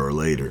sooner or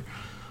later.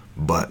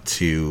 But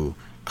to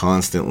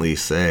constantly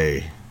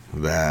say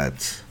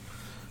that,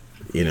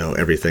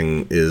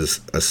 everything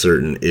is a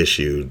certain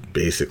issue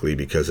basically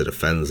because it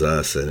offends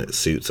us and it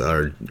suits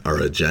our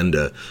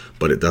agenda,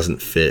 but it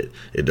doesn't fit,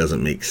 it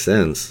doesn't make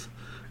sense,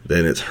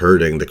 then it's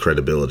hurting the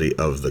credibility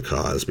of the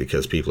cause,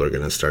 because people are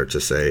going to start to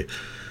say,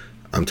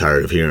 I'm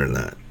tired of hearing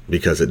that.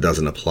 because it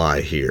doesn't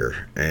apply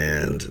here.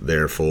 And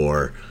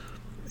therefore,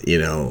 you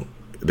know,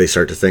 they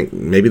start to think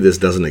maybe this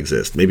doesn't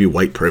exist. Maybe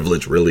white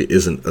privilege really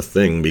isn't a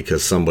thing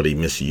because somebody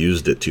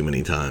misused it too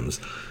many times.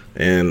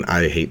 And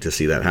I hate to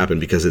see that happen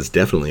because it's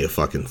definitely a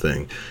fucking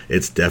thing.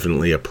 It's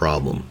definitely a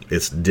problem.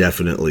 It's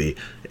definitely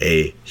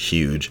a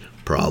huge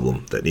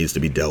problem that needs to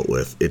be dealt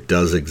with. It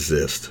does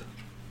exist.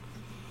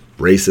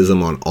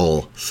 Racism on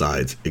all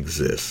sides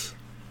exists.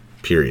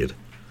 Period.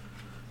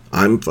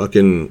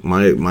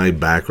 My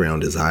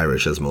background is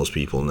Irish, as most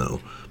people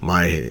know.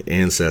 My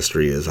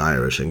ancestry is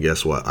Irish, and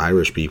guess what?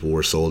 Irish people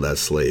were sold as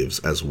slaves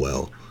as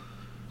well.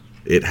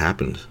 It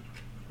happened.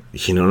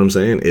 You know what I'm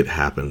saying? It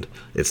happened.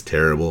 It's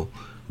terrible,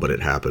 but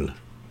it happened.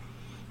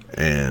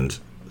 And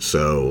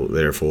so,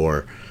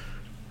 therefore,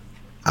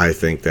 I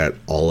think that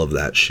all of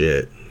that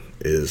shit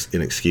is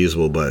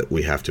inexcusable, but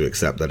we have to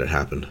accept that it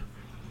happened.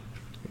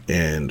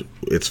 And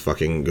it's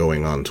fucking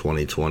going on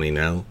 2020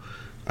 now.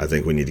 I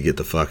think we need to get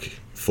the fuck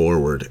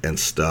forward and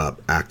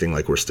stop acting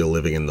like we're still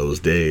living in those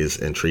days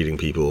and treating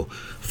people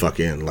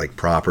fucking like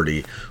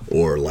property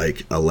or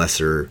like a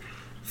lesser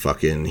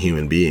fucking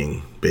human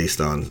being based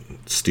on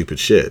stupid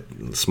shit,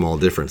 small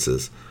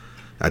differences.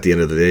 At the end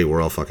of the day,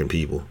 we're all fucking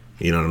people.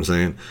 You know what I'm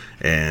saying?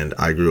 And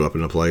I grew up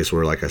in a place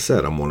where, like I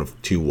said, I'm one of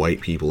 2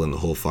 white people in the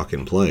whole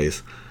fucking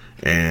place.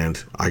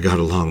 And I got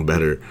along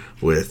better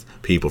with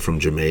people from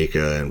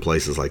Jamaica and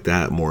places like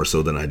that more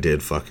so than I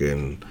did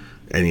fucking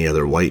any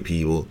other white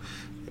people.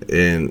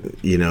 And,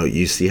 you know,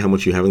 you see how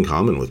much you have in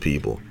common with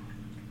people.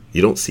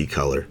 You don't see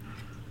color.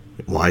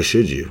 Why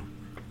should you?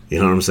 You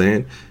know what I'm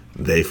saying?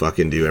 They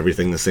fucking do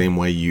everything the same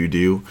way you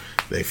do.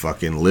 They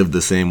fucking live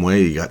the same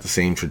way. You got the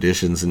same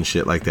traditions and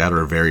shit like that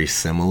are very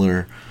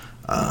similar.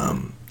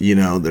 You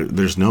know,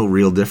 there's no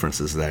real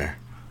differences there.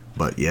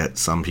 But yet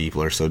some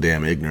people are so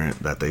damn ignorant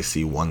that they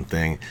see one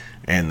thing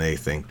and they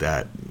think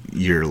that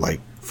you're like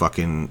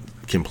fucking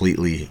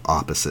completely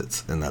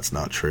opposites, and that's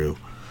not true.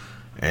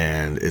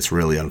 And it's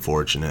really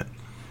unfortunate.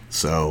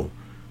 So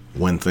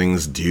when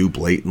things do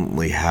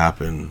blatantly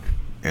happen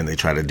and they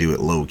try to do it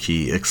low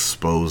key,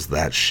 expose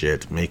that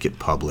shit, make it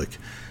public,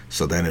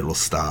 so then it will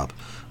stop.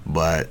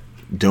 But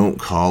don't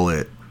call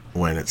it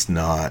when it's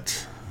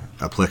not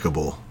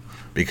applicable,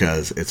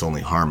 because it's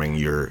only harming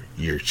your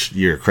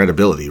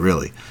credibility,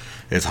 really.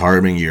 It's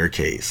harming your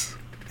case.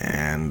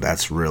 And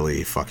that's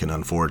really fucking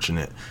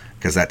unfortunate,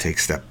 because that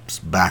takes steps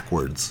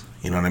backwards.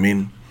 You know what I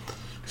mean?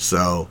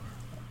 So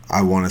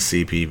I want to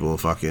see people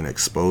fucking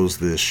expose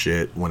this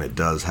shit when it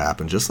does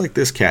happen, just like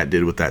this cat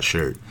did with that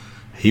shirt.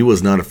 He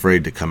was not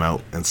afraid to come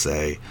out and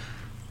say,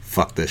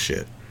 fuck this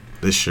shit.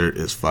 This shirt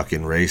is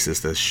fucking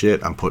racist as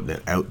shit. I'm putting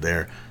it out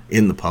there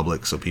in the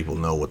public so people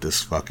know what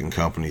this fucking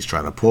company's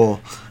trying to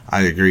pull.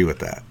 I agree with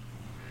that.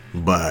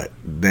 But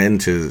then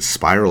to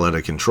spiral out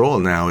of control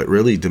now, it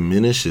really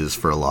diminishes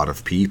for a lot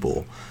of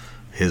people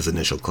his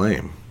initial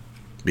claim.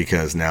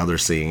 Because now they're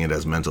seeing it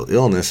as mental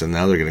illness, and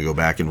now they're going to go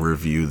back and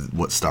review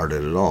what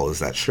started it all, is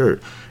that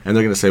shirt. And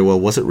they're going to say, well,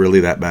 was it really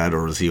that bad,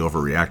 or was he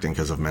overreacting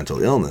because of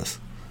mental illness?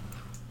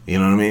 You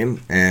know what I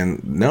mean?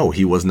 And no,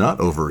 he was not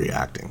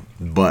overreacting.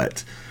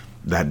 But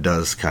that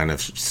does kind of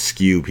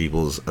skew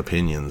people's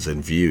opinions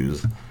and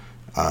views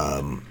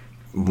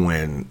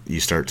when you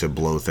start to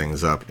blow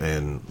things up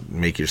and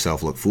make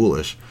yourself look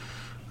foolish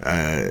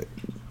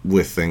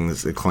with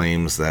things,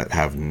 claims that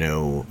have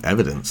no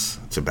evidence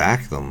to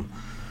back them.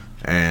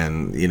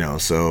 And, you know,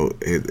 so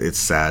it's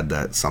sad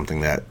that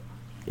something that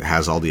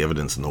has all the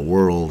evidence in the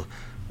world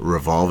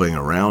revolving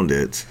around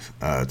it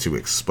to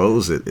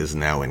expose it is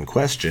now in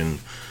question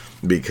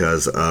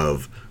because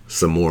of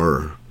some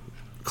more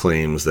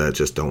claims that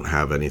just don't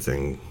have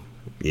anything,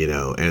 you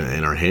know,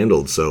 and are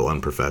handled so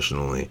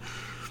unprofessionally.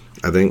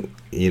 I think,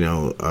 you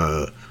know,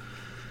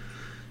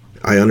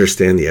 I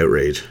understand the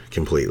outrage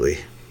completely,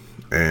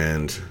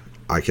 and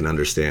I can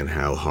understand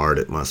how hard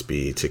it must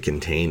be to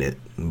contain it,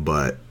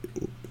 but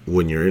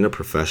when you're in a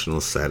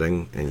professional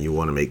setting and you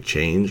want to make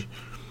change,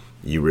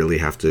 you really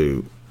have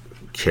to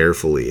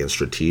carefully and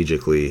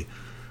strategically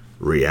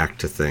react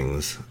to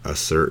things a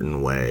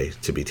certain way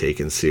to be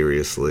taken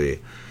seriously.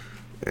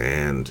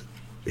 And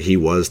he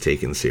was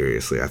taken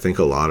seriously. I think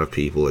a lot of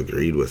people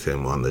agreed with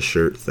him on the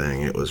shirt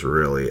thing. It was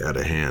really out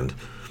of hand,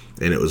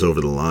 and it was over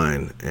the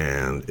line,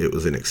 and it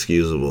was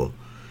inexcusable.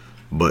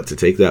 But to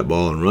take that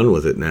ball and run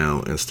with it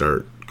now and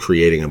start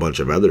creating a bunch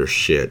of other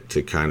shit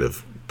to kind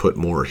of put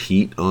more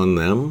heat on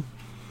them,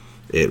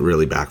 it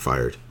really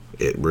backfired.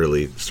 It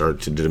really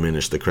started to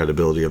diminish the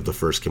credibility of the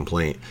first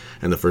complaint.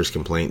 And the first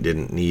complaint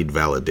didn't need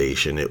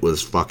validation. It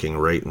was fucking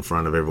right in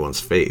front of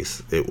everyone's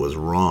face. It was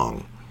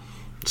wrong.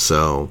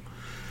 So,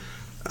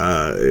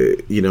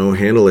 you know,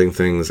 handling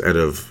things out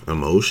of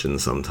emotion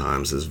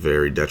sometimes is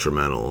very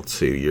detrimental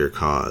to your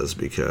cause,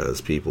 because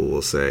people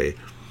will say,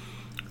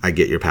 I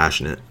get you're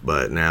passionate,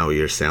 but now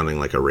you're sounding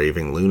like a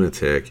raving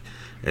lunatic,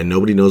 and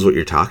nobody knows what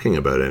you're talking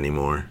about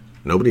anymore.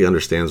 Nobody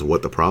understands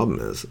what the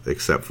problem is,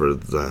 except for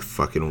the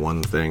fucking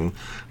one thing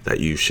that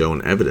you've shown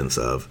evidence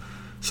of.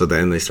 So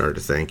then they start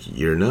to think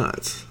you're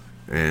nuts.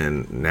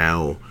 And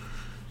now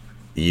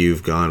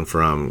you've gone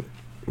from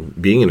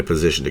being in a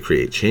position to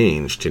create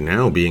change to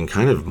now being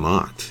kind of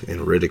mocked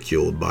and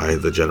ridiculed by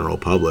the general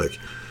public,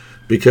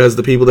 because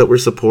the people that were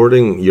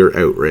supporting your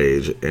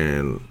outrage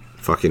and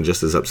fucking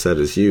just as upset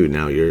as you,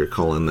 now you're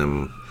calling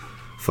them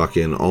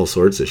fucking all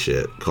sorts of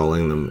shit,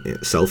 calling them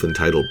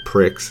self-entitled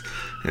pricks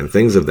and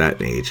things of that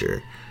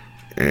nature.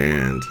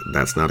 And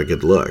that's not a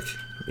good look,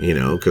 you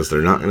know, because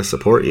they're not going to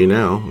support you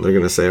now. They're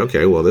going to say,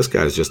 okay, well, this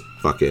guy's just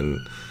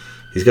fucking,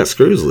 he's got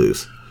screws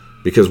loose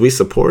because we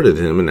supported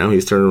him and now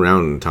he's turning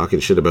around and talking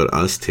shit about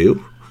us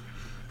too.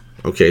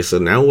 Okay, so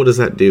now what does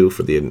that do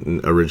for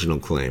the original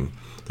claim?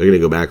 They're going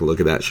to go back and look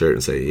at that shirt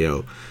and say,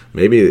 yo,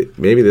 maybe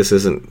this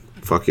isn't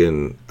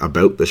fucking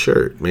about the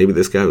shirt. Maybe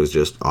this guy was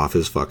just off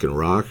his fucking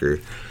rocker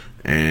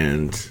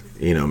and,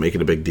 you know,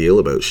 making a big deal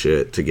about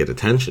shit to get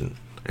attention.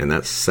 And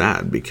that's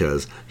sad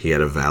because he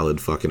had a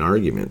valid fucking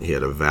argument. He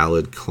had a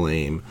valid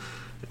claim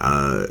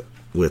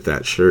with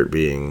that shirt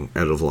being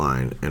out of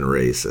line and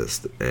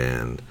racist.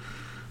 And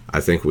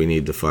I think we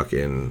need to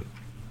fucking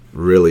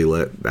really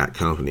let that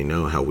company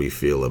know how we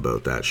feel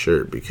about that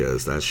shirt,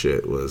 because that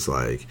shit was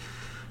like,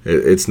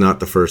 it's not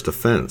the first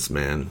offense,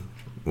 man.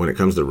 When it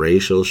comes to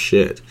racial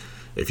shit,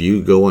 if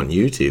you go on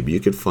YouTube, you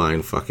could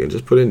find fucking,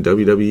 just put in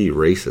WWE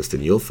racist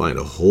and you'll find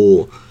a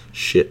whole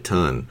shit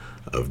ton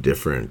of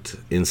different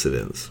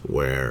incidents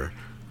where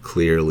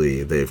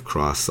clearly they've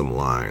crossed some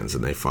lines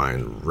and they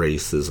find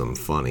racism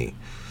funny.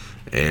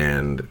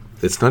 And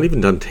it's not even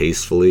done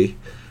tastefully,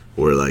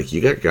 where like you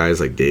got guys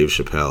like Dave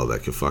Chappelle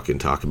that can fucking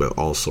talk about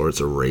all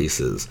sorts of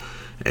races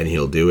and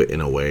he'll do it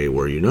in a way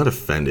where you're not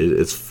offended.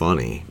 It's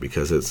funny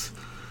because it's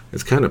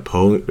kind of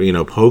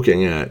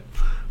poking at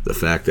the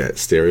fact that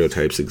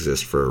stereotypes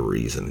exist for a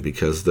reason,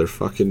 because they're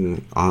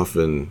fucking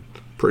often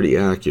pretty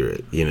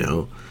accurate, you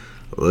know.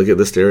 Look at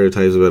the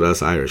stereotypes about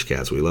us Irish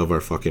cats. We love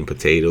our fucking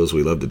potatoes.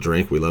 We love to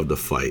drink. We love to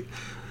fight.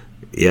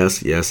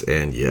 Yes, yes,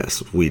 and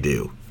yes, we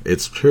do.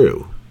 It's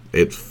true.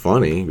 It's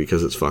funny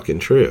because it's fucking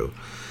true.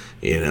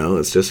 You know,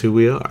 it's just who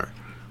we are.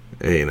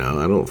 You know,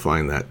 I don't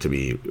find that to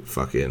be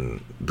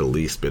fucking the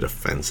least bit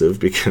offensive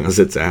because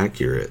it's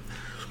accurate.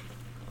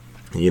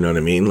 You know what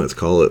I mean? Let's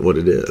call it what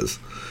it is.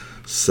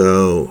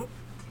 So,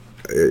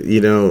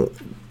 you know,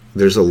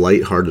 there's a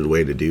lighthearted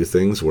way to do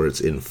things where it's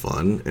in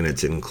fun and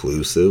it's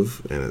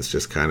inclusive and it's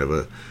just kind of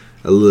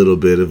a little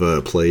bit of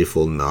a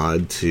playful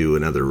nod to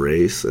another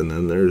race. And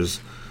then there's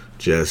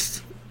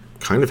just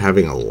kind of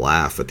having a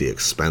laugh at the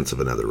expense of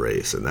another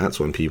race. And that's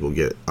when people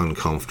get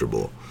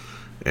uncomfortable,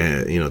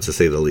 and, you know, to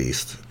say the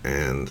least,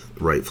 and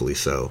rightfully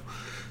so.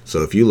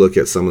 So if you look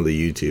at some of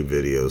the YouTube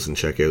videos and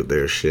check out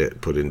their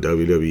shit, put in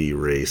WWE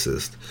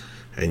racist,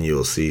 and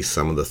you'll see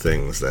some of the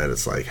things that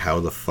it's like, how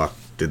the fuck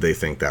did they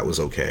think that was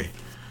okay?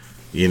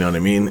 You know what I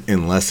mean?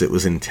 Unless it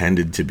was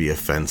intended to be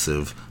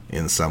offensive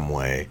in some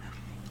way,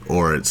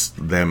 or it's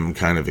them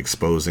kind of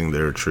exposing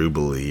their true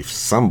beliefs.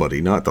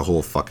 Somebody, not the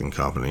whole fucking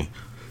company,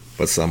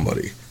 but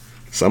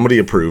somebody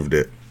approved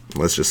it.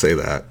 Let's just say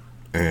that.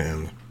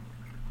 And,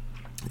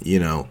 you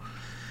know,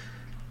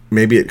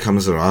 maybe it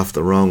comes off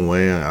the wrong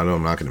way. I'm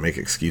not going to make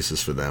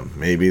excuses for them.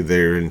 Maybe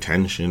their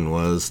intention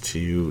was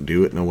to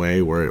do it in a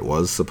way where it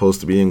was supposed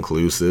to be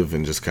inclusive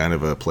and just kind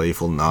of a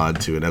playful nod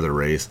to another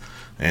race,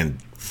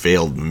 and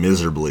failed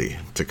miserably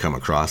to come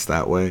across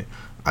that way.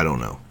 I don't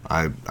know.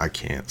 I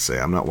can't say.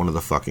 I'm not one of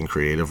the fucking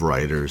creative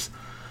writers.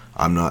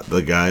 I'm not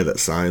the guy that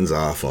signs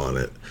off on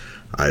it.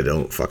 I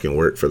don't fucking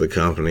work for the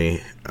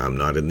company. I'm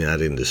not in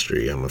that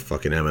industry. I'm a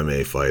fucking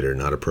MMA fighter,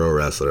 not a pro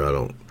wrestler. I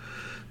don't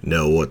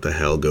know what the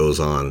hell goes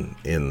on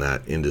in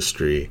that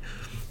industry,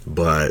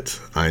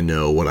 but I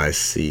know what I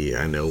see.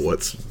 I know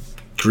what's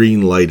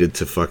green lighted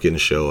to fucking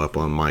show up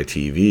on my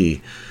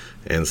TV,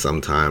 and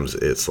sometimes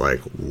it's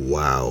like,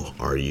 wow,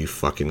 are you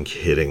fucking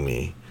kidding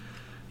me?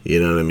 You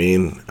know what I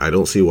mean? I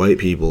don't see white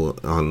people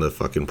on the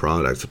fucking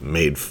product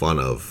made fun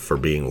of for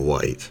being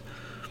white.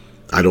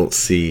 I don't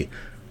see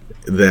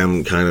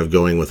them kind of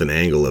going with an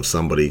angle of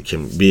somebody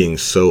being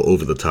so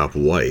over the top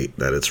white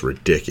that it's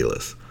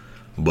ridiculous.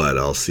 But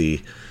I'll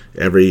see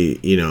every,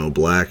 you know,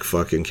 black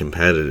fucking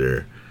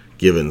competitor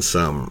given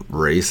some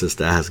racist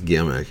ass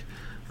gimmick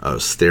of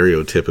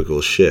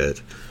stereotypical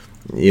shit,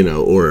 you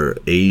know, or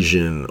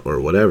Asian or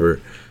whatever.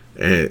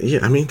 And yeah,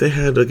 I mean, they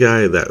had a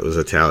guy that was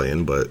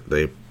Italian, but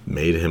they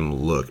made him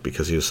look,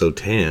 because he was so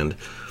tanned,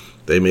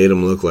 they made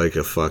him look like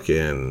a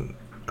fucking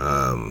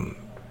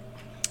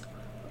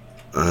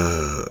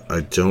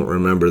I don't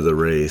remember the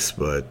race,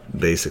 but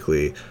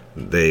basically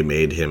they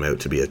made him out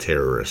to be a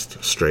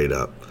terrorist, straight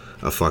up.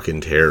 A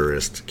fucking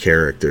terrorist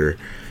character.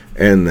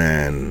 And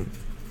then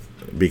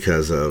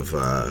because of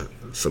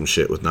some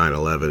shit with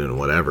 9/11 and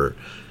whatever,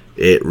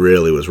 it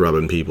really was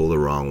rubbing people the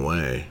wrong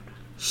way,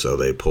 so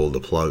they pulled the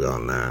plug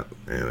on that.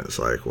 And it's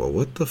like, well,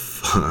 what the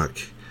fuck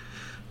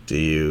do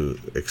you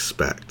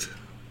expect?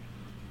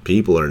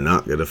 People are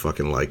not gonna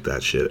fucking like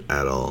that shit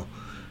at all.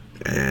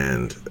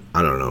 And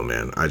I don't know,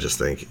 man. I just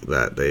think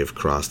that they've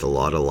crossed a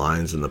lot of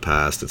lines in the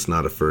past. It's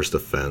not a first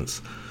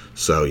offense.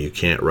 So you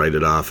can't write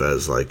it off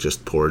as like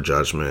just poor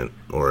judgment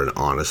or an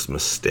honest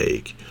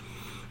mistake.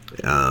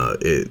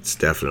 It's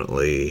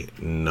definitely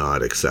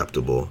not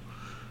acceptable.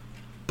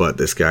 But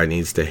this guy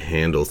needs to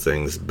handle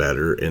things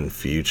better in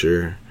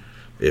future,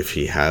 if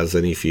he has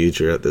any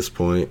future at this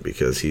point,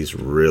 because he's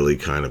really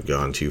kind of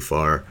gone too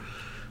far,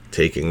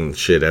 taking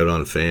shit out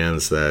on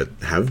fans that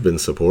have been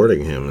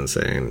supporting him and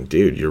saying,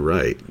 dude, you're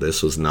right,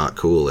 this was not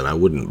cool and I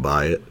wouldn't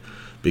buy it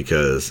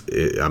because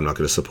I'm not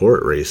going to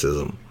support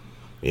racism.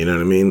 You know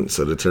what I mean?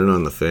 So to turn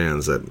on the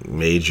fans that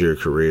made your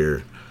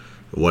career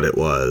what it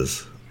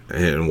was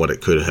and what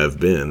it could have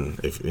been,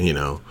 if you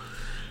know,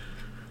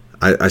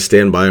 I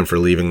stand by him for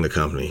leaving the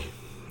company.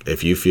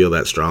 If you feel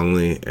that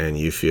strongly and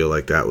you feel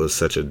like that was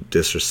such a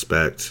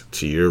disrespect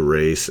to your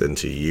race and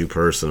to you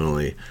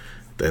personally,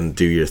 then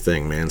do your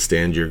thing, man.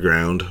 Stand your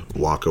ground,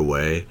 walk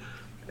away,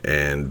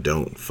 and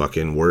don't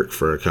fucking work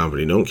for a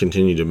company. Don't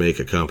continue to make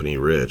a company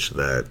rich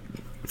that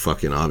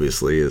fucking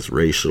obviously is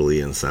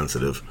racially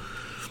insensitive.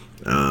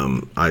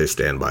 I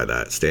stand by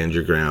that. Stand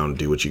your ground,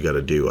 do what you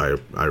gotta do.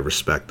 I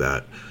respect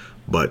that.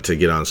 But to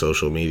get on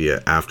social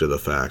media after the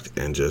fact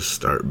and just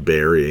start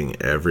burying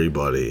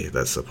everybody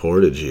that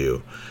supported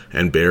you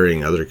and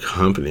burying other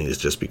companies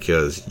just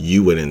because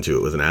you went into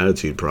it with an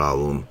attitude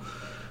problem,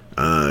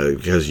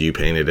 because you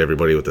painted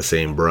everybody with the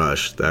same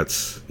brush,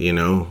 that's, you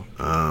know,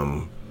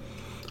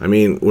 I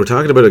mean, we're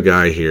talking about a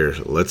guy here.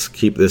 Let's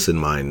keep this in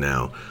mind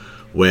now.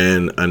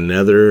 When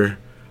another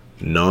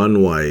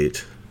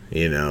non-white,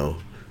 you know,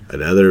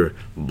 another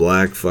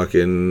black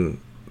fucking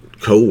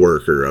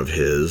co-worker of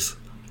his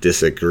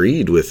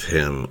disagreed with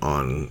him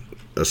on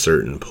a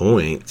certain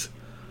point,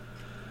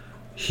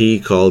 he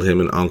called him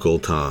an Uncle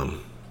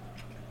Tom.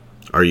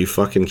 Are you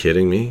fucking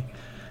kidding me?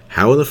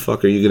 How the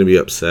fuck are you going to be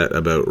upset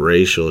about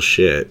racial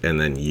shit and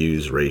then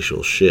use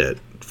racial shit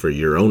for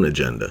your own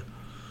agenda?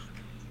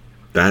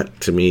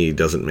 That, to me,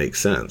 doesn't make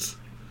sense.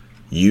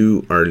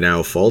 You are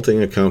now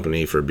faulting a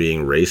company for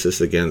being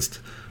racist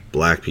against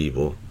black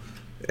people,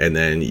 and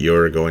then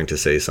you're going to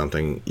say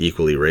something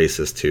equally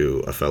racist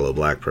to a fellow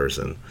black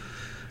person.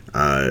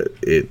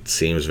 It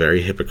seems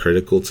very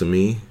hypocritical to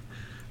me.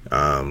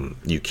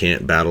 You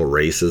can't battle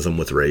racism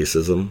with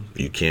racism.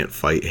 You can't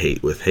fight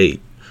hate with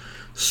hate.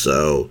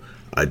 So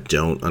I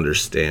don't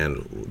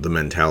understand the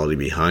mentality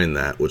behind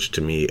that, which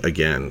to me,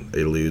 again,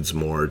 alludes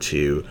more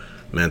to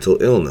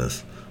mental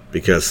illness,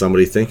 because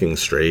somebody thinking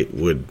straight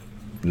would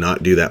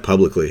not do that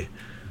publicly.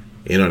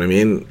 You know what I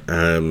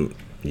mean?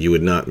 You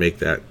would not make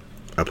that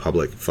a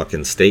public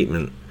fucking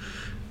statement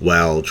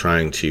while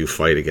trying to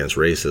fight against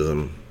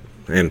racism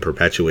and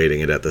perpetuating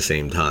it at the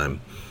same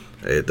time.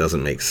 It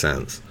doesn't make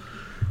sense.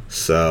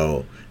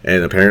 So,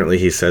 and apparently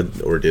he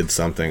said or did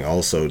something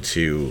also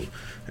to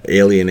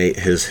alienate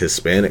his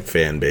Hispanic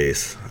fan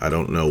base. I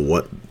don't know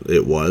what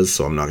it was,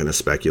 so I'm not going to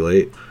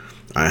speculate.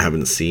 I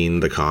haven't seen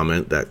the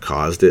comment that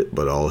caused it,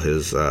 but all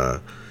his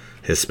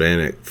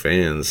Hispanic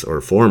fans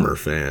or former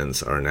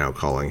fans are now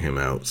calling him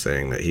out,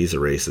 saying that he's a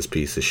racist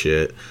piece of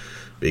shit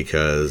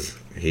because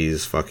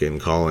he's fucking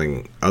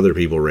calling other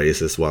people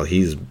racist while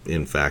he's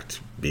in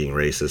fact being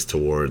racist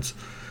towards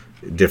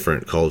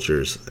different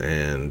cultures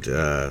and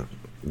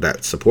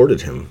that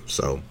supported him.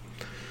 So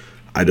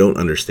I don't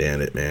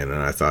understand it, man,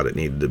 and I thought it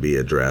needed to be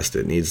addressed.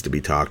 It needs to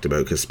be talked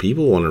about because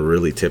people want to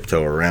really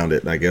tiptoe around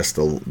it, and I guess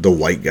the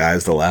white guy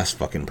is the last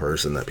fucking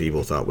person that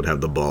people thought would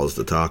have the balls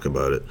to talk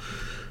about it,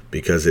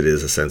 because it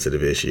is a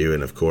sensitive issue.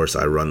 And of course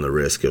I run the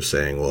risk of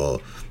saying,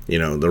 well, you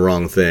know, the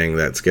wrong thing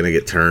that's going to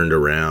get turned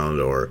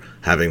around, or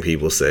having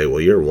people say, well,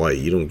 you're white,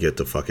 you don't get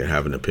to fucking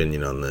have an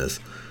opinion on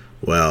this.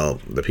 Well,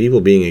 the people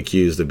being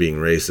accused of being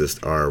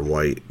racist are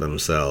white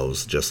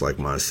themselves, just like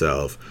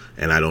myself,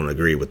 and I don't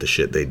agree with the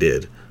shit they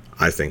did.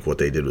 I think what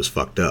they did was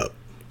fucked up.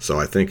 So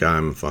I think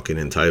I'm fucking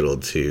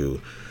entitled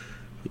to,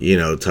 you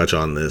know, touch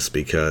on this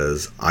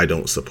because I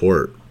don't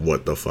support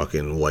what the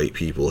fucking white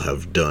people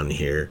have done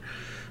here.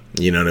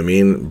 You know what I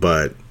mean?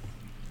 But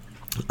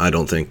I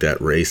don't think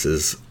that race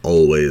is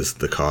always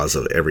the cause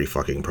of every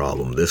fucking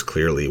problem. This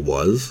clearly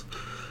was.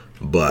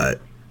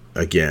 But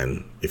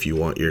again, if you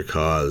want your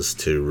cause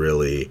to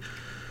really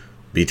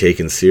be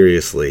taken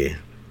seriously,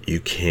 you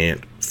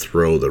can't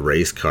throw the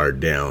race card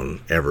down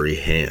every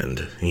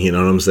hand. You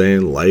know what I'm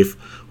saying? Life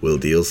will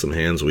deal some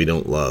hands we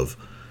don't love,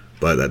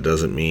 but that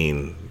doesn't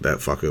mean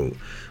that fucking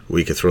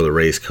we could throw the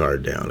race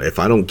card down. If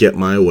I don't get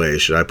my way,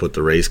 should I put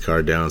the race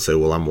card down and say,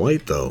 well, I'm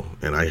white though,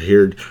 and I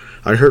heard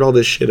all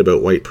this shit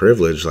about white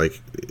privilege? Like,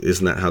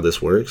 isn't that how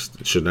this works?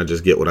 Shouldn't I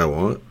just get what I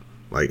want?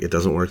 Like, it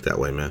doesn't work that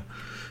way, man.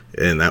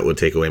 And that would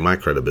take away my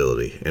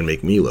credibility and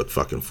make me look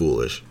fucking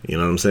foolish. You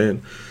know what I'm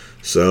saying?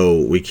 So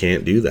we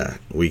can't do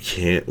that. We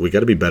got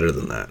to be better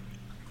than that.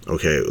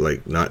 Okay,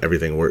 like, not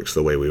everything works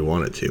the way we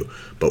want it to.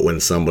 But when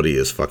somebody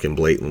is fucking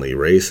blatantly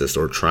racist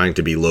or trying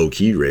to be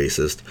low-key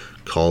racist,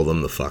 call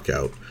them the fuck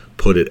out.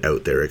 Put it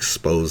out there.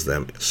 Expose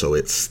them so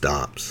it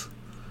stops.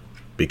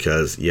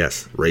 Because,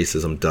 yes,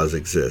 racism does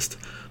exist.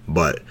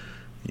 But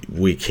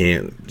we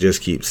can't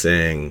just keep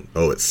saying,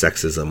 oh, it's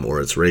sexism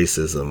or it's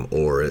racism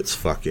or it's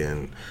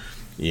fucking,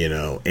 you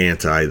know,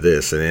 anti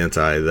this and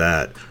anti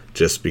that,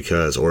 just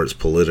because, or it's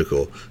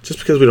political, just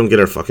because we don't get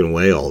our fucking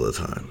way all the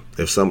time.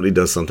 If somebody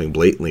does something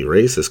blatantly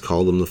racist,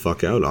 call them the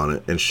fuck out on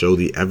it and show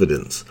the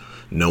evidence.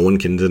 No one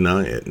can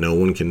deny it. No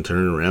one can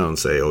turn around and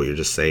say, oh, you're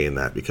just saying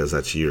that because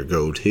that's your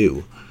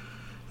go-to.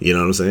 You know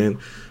what I'm saying?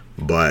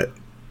 But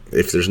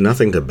if there's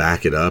nothing to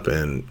back it up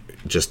and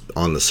just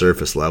on the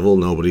surface level,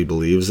 nobody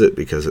believes it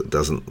because it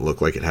doesn't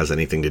look like it has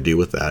anything to do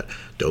with that,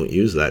 don't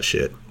use that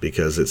shit,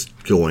 because it's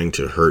going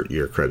to hurt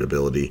your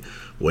credibility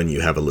when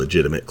you have a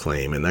legitimate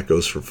claim. And that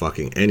goes for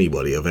fucking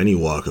anybody of any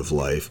walk of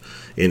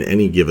life in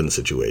any given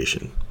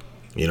situation.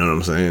 You know what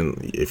I'm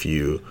saying? If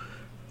you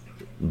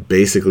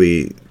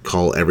basically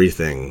call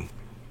everything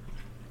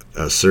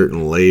a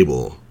certain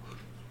label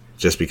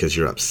just because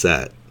you're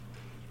upset,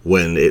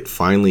 when it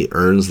finally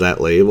earns that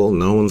label,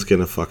 no one's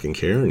gonna fucking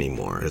care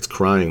anymore. It's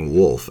crying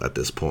wolf at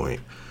this point.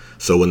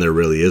 So when there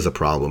really is a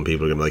problem,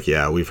 people are gonna be like,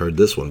 yeah, we've heard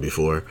this one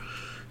before.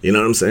 You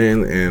know what I'm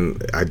saying?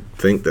 And I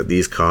think that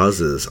these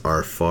causes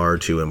are far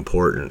too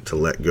important to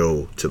let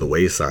go to the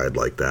wayside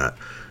like that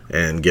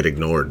and get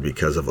ignored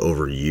because of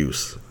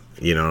overuse,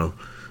 you know,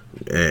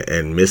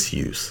 and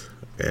misuse,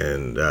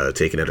 and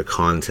taken out of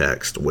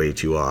context way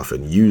too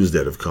often, used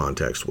out of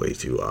context way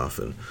too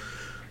often.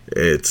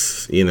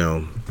 It's, you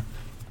know,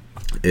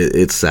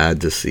 it's sad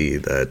to see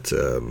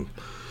that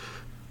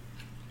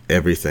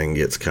everything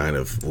gets kind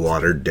of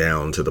watered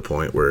down to the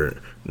point where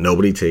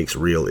nobody takes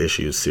real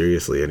issues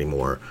seriously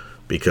anymore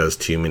because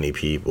too many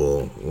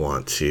people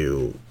want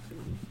to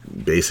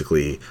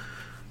basically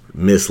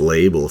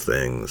mislabel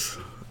things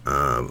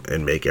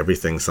and make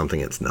everything something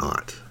it's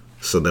not.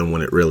 So then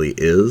when it really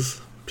is,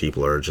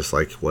 people are just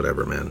like,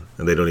 whatever, man.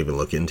 And they don't even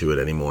look into it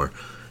anymore.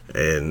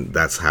 And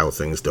that's how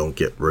things don't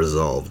get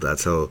resolved.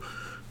 That's how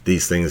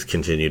these things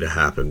continue to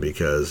happen,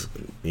 because,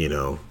 you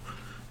know,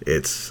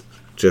 it's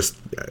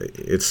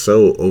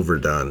so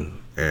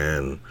overdone,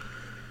 and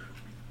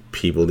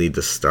people need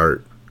to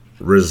start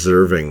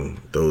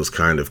reserving those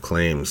kind of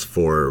claims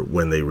for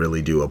when they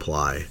really do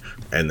apply,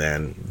 and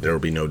then there will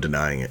be no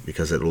denying it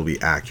because it will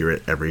be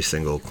accurate, every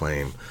single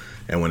claim.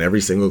 And when every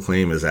single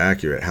claim is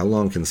accurate, how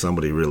long can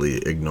somebody really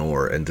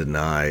ignore and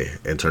deny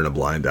and turn a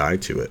blind eye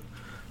to it?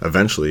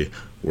 Eventually,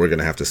 we're going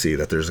to have to see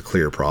that there's a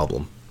clear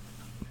problem.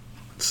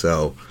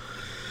 So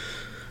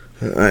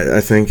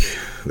I think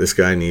this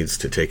guy needs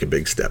to take a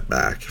big step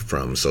back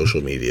from social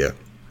media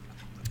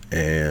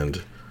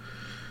and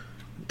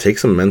take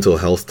some mental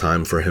health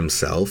time for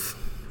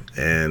himself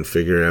and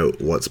figure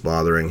out what's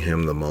bothering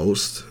him the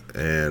most,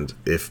 and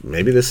if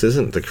maybe this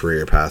isn't the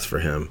career path for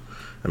him.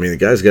 I mean, the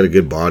guy's got a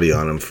good body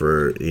on him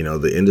for, you know,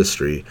 the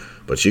industry,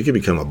 but you could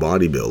become a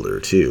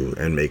bodybuilder too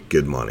and make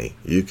good money.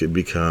 You could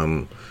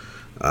become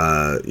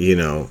you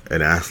know,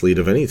 an athlete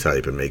of any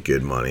type and make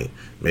good money.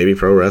 Maybe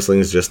pro wrestling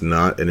is just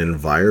not an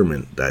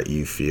environment that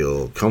you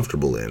feel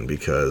comfortable in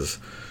because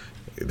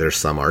there's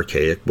some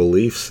archaic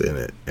beliefs in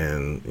it.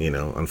 And, you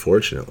know,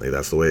 unfortunately,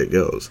 that's the way it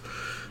goes.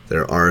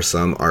 There are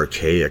some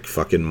archaic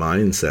fucking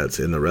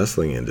mindsets in the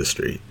wrestling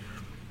industry.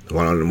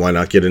 Why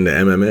not get into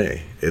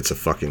MMA? It's a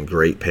fucking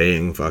great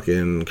paying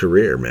fucking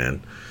career,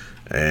 man.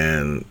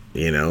 And,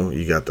 you know,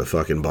 you got the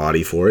fucking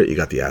body for it. You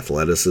got the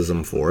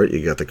athleticism for it.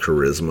 You got the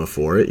charisma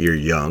for it. You're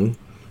young.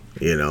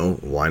 You know,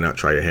 why not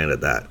try your hand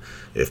at that?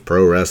 If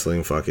pro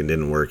wrestling fucking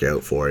didn't work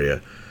out for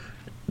you,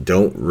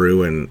 don't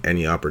ruin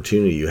any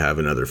opportunity you have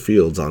in other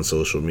fields on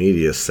social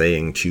media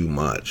saying too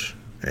much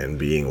and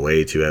being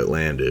way too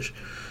outlandish,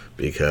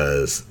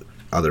 because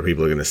other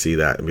people are going to see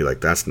that and be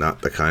like, that's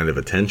not the kind of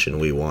attention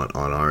we want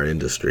on our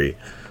industry,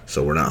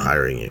 so we're not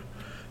hiring you.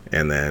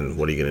 And then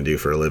what are you going to do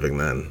for a living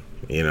then?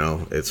 You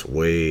know, it's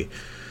way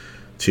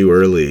too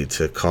early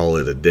to call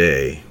it a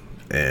day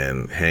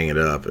and hang it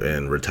up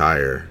and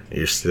retire.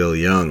 You're still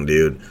young,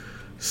 dude.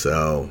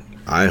 So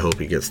I hope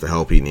he gets the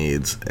help he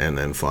needs and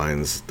then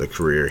finds the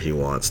career he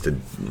wants to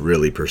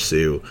really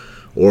pursue,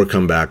 or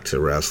come back to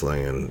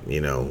wrestling and,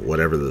 you know,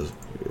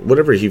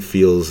 whatever he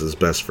feels is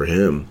best for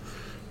him.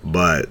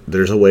 But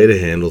there's a way to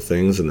handle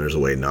things and there's a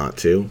way not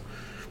to.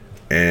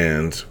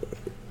 And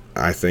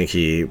I think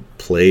he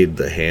played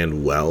the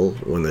hand well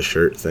when the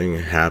shirt thing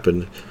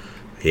happened.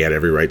 He had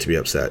every right to be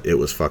upset. It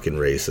was fucking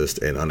racist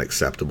and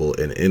unacceptable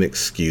and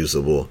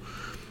inexcusable.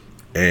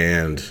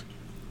 And,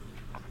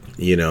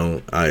 you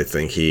know, I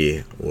think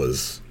he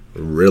was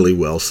really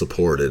well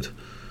supported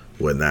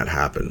when that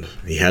happened.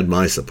 He had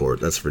my support,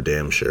 that's for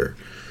damn sure.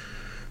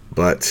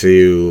 But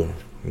to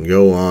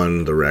go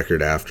on the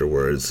record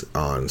afterwards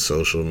on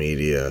social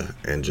media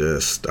and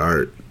just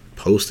start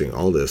posting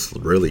all this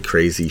really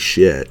crazy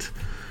shit,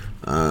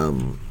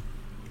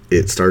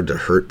 it started to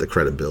hurt the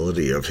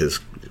credibility of his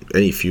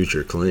any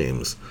future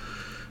claims.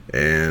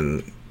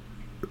 And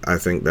I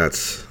think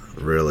that's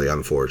really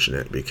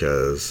unfortunate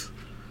because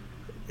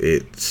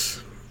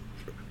it's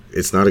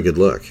not a good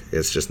look.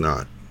 It's just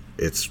not.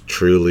 It's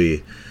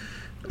truly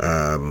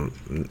an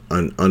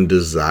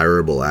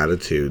undesirable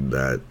attitude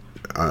that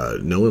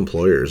no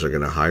employers are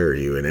going to hire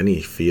you in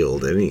any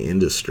field, any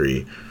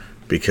industry,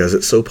 because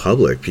it's so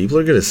public. People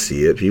are going to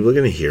see it. People are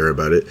going to hear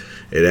about it.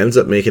 It ends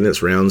up making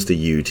its rounds to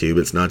YouTube.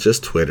 It's not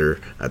just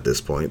Twitter at this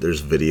point.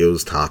 There's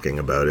videos talking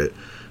about it.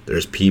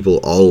 There's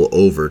people all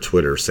over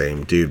Twitter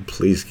saying, dude,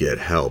 please get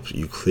help.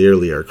 You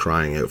clearly are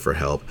crying out for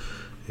help.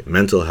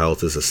 Mental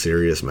health is a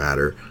serious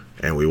matter,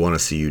 and we want to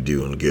see you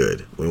doing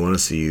good. We want to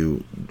see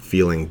you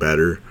feeling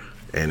better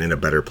and in a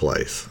better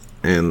place.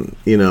 And,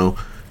 you know,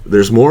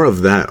 there's more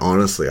of that,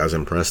 honestly. I was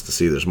impressed to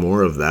see there's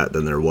more of that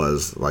than there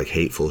was, like,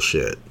 hateful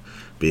shit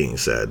being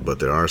said. But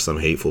there are some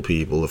hateful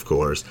people, of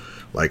course.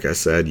 Like I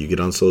said, you get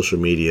on social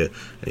media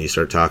and you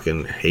start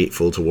talking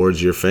hateful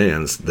towards your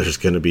fans, there's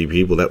going to be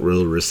people that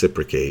will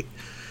reciprocate.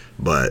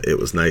 But it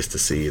was nice to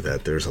see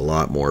that there's a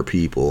lot more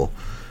people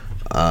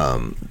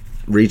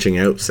reaching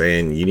out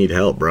saying, you need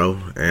help,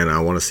 bro, and I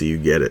want to see you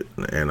get it,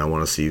 and I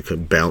want to see you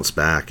bounce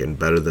back and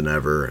better than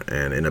ever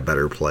and in a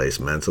better place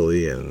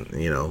mentally and,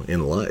 you know,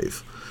 in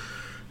life.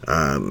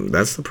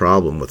 That's the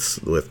problem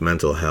with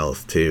mental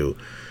health too,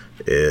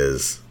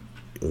 is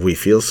we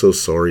feel so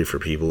sorry for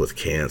people with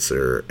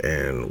cancer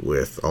and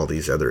with all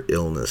these other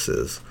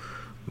illnesses,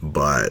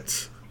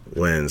 but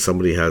when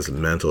somebody has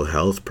mental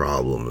health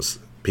problems,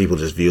 people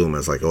just view them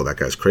as like, oh, that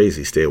guy's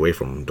crazy, stay away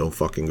from him, don't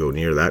fucking go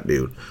near that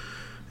dude.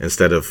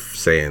 Instead of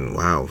saying,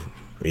 wow,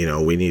 you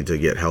know, we need to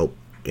get help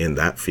in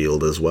that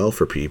field as well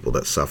for people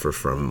that suffer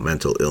from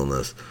mental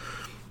illness.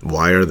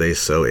 Why are they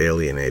so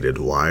alienated?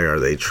 Why are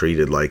they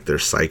treated like they're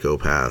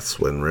psychopaths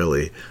when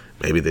really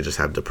maybe they just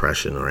have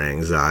depression or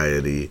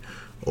anxiety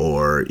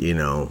or, you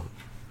know,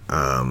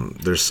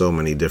 there's so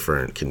many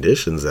different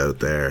conditions out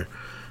there,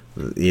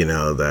 you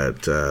know,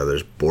 that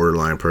there's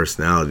borderline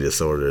personality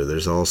disorder.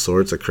 There's all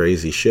sorts of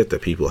crazy shit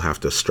that people have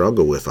to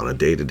struggle with on a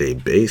day-to-day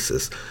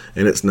basis,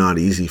 and it's not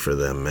easy for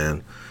them,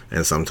 man.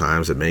 And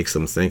sometimes it makes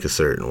them think a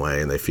certain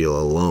way and they feel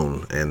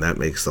alone, and that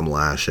makes them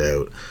lash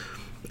out.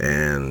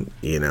 And,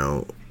 you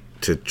know,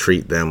 to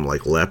treat them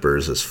like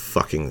lepers is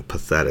fucking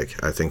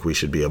pathetic. I think we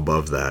should be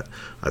above that.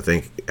 I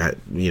think,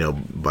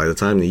 by the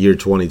time the year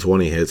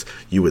 2020 hits,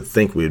 you would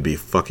think we would be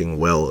fucking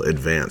well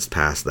advanced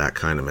past that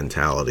kind of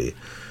mentality.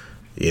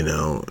 You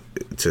know,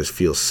 to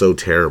feel so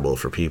terrible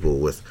for people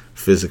with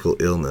physical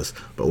illness.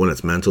 But when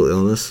it's mental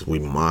illness, we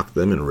mock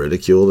them and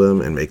ridicule them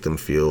and make them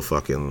feel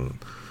fucking,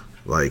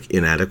 like,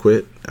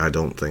 inadequate. I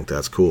don't think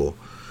that's cool.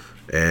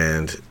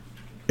 And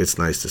it's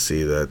nice to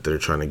see that they're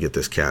trying to get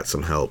this cat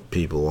some help.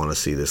 People want to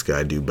see this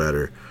guy do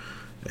better.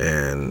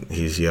 And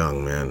he's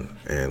young, man.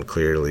 And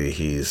clearly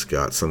he's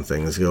got some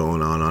things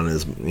going on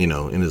his, you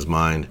know, in his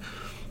mind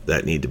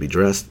that need to be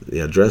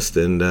addressed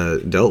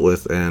and dealt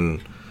with.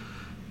 And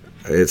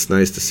it's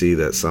nice to see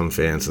that some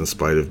fans, in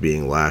spite of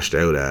being lashed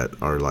out at,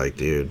 are like,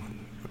 dude,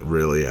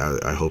 really,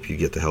 I hope you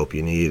get the help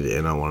you need,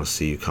 and I want to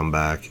see you come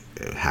back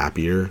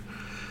happier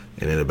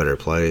and in a better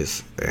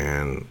place.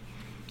 And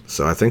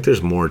so I think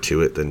there's more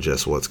to it than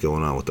just what's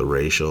going on with the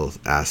racial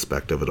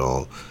aspect of it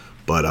all.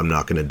 But I'm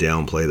not going to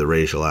downplay the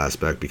racial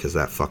aspect, because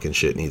that fucking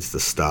shit needs to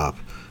stop,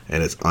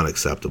 and it's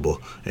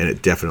unacceptable, and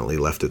it definitely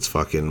left its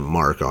fucking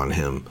mark on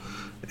him,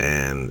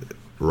 and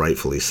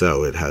rightfully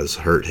so. It has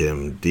hurt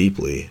him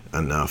deeply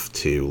enough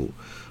to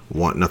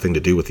want nothing to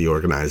do with the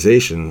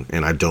organization,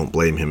 and I don't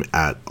blame him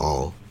at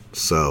all.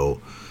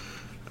 So,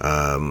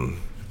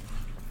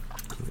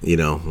 you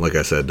know, like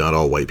I said, not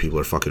all white people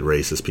are fucking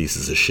racist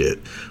pieces of shit,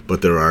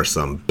 but there are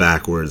some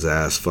backwards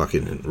ass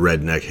fucking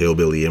redneck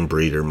hillbilly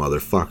inbreeder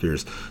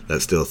motherfuckers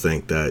that still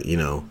think that, you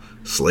know,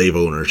 slave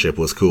ownership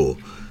was cool,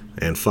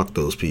 and fuck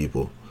those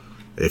people.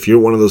 If you're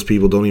one of those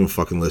people, don't even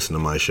fucking listen to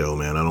my show,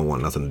 man. I don't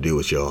want nothing to do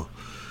with y'all.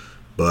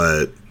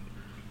 But,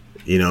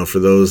 you know, for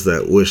those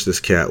that wish this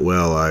cat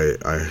well,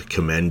 I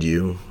commend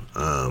you,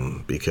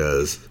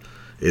 because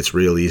it's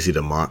real easy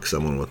to mock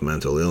someone with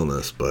mental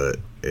illness, but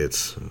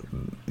it's,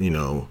 you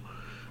know,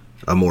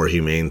 a more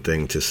humane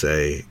thing to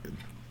say,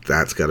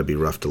 that's got to be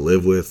rough to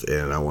live with,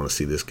 and I want to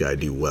see this guy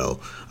do well.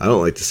 I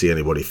don't like to see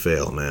anybody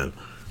fail, man.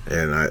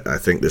 And I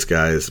think this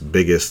guy's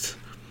biggest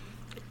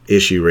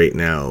issue right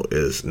now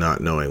is not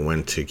knowing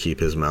when to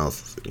keep his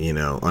mouth, you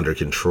know, under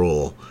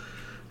control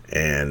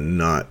and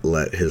not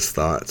let his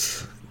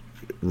thoughts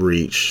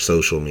reach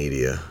social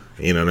media.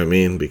 You know what I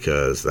mean?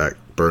 Because that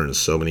burns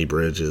so many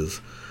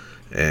bridges.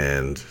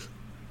 And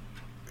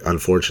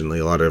unfortunately,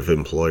 a lot of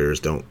employers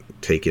don't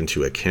take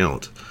into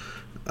account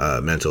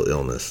mental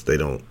illness. They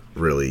don't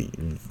really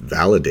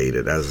validate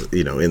it as,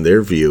 you know, in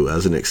their view,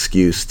 as an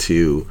excuse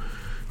to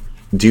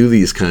do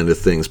these kind of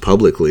things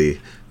publicly,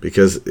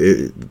 because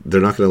they're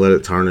not going to let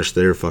it tarnish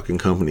their fucking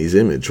company's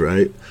image,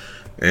 right?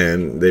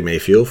 And they may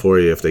feel for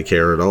you if they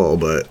care at all,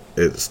 but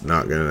it's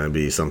not going to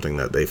be something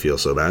that they feel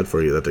so bad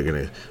for you that they're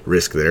going to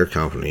risk their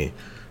company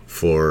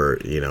for,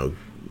 you know,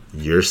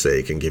 your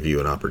sake and give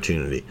you an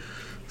opportunity.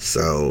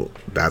 So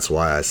that's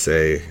why I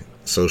say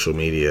social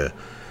media,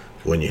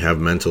 when you have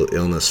mental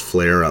illness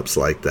flare-ups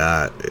like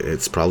that,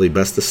 it's probably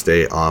best to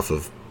stay off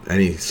of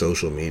any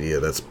social media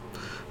that's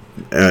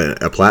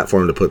a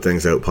platform to put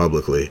things out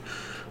publicly.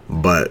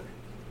 But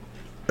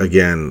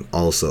again,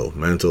 also,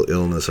 mental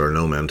illness or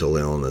no mental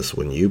illness,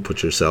 when you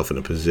put yourself in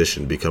a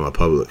position to become a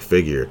public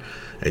figure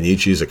and you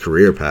choose a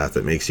career path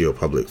that makes you a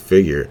public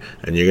figure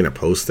and you're going to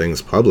post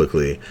things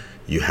publicly,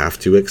 you have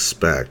to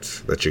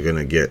expect that you're going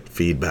to get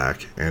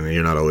feedback and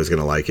you're not always going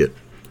to like it.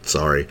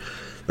 Sorry.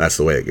 That's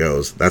the way it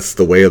goes. That's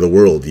the way of the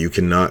world. You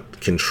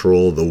cannot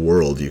control the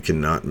world. You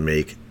cannot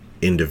make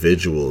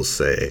individuals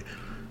say,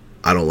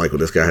 I don't like what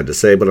this guy had to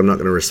say, but I'm not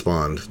going to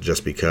respond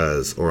just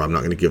because, or I'm not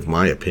going to give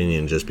my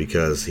opinion just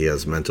because he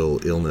has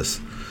mental illness.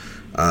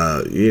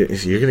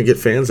 You're going to get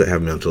fans that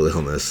have mental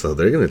illness, so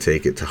they're going to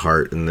take it to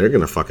heart, and they're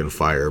going to fucking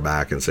fire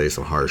back and say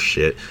some harsh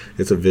shit.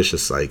 It's a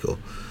vicious cycle.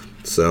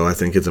 So I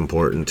think it's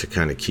important to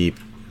kind of keep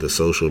the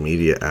social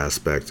media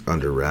aspect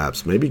under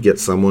wraps. Maybe get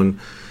someone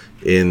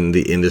in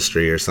the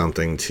industry or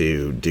something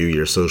to do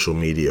your social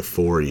media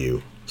for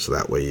you, so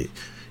that way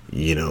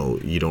you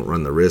don't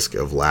run the risk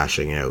of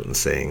lashing out and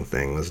saying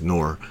things,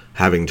 nor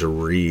having to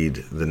read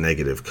the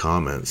negative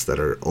comments that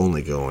are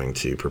only going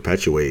to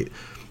perpetuate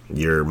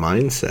your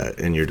mindset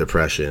and your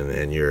depression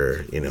and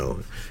your,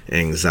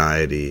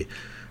 anxiety,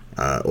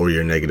 or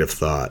your negative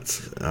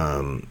thoughts.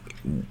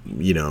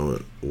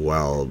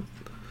 While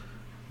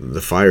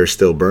the fire's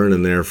still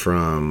burning there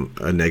from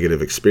a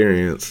negative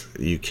experience,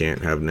 you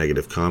can't have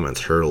negative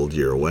comments hurled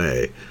your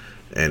way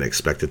and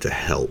expect it to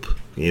help.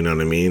 You know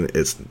what I mean?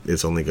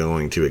 It's only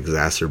going to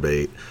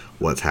exacerbate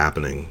what's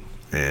happening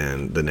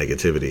and the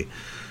negativity.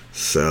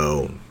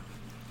 So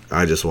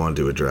I just wanted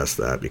to address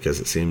that because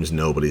it seems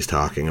nobody's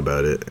talking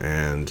about it,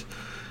 and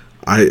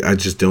I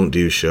just don't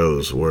do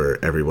shows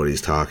where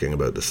everybody's talking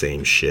about the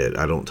same shit.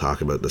 I don't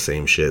talk about the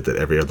same shit that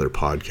every other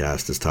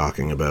podcast is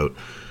talking about,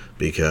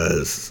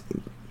 because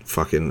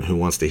fucking who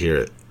wants to hear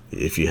it?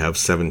 If you have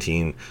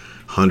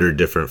 1,700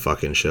 different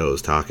fucking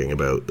shows talking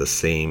about the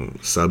same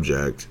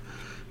subject,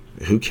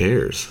 who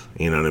cares?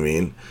 You know what I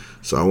mean?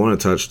 So I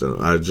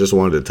just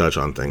wanted to touch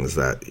on things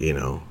that,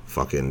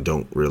 fucking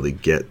don't really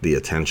get the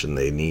attention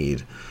they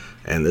need.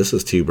 And this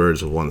is two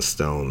birds with one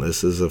stone.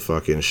 This is a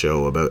fucking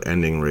show about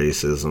ending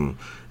racism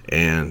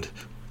and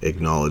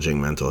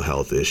acknowledging mental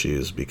health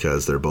issues,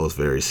 because they're both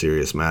very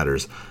serious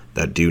matters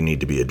that do need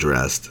to be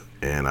addressed.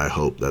 And I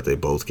hope that they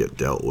both get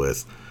dealt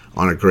with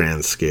on a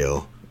grand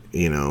scale,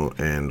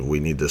 and we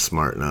need to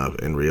smarten up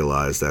and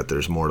realize that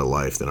there's more to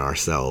life than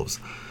ourselves.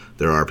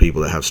 There are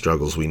people that have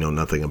struggles we know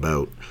nothing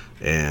about,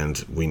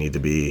 and we need to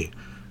be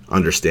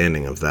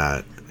understanding of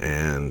that,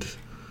 and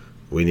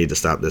we need to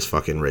stop this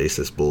fucking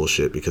racist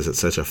bullshit, because it's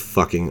such a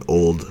fucking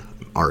old,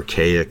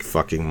 archaic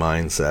fucking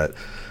mindset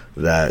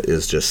that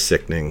is just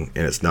sickening,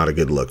 and it's not a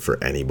good look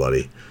for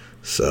anybody.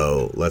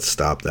 So let's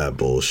stop that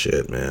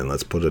bullshit, man.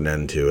 Let's put an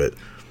end to it,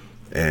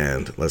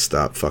 and let's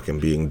stop fucking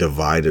being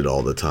divided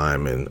all the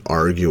time and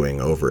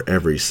arguing over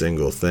every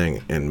single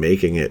thing and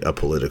making it a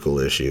political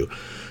issue.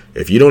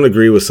 If you don't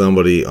agree with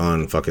somebody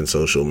on fucking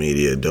social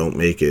media, don't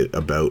make it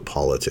about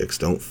politics.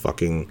 Don't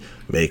fucking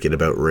make it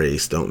about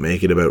race. Don't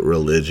make it about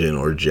religion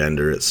or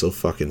gender. It's so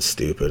fucking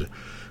stupid.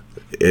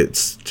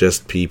 It's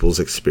just people's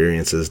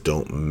experiences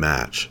don't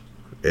match.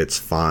 It's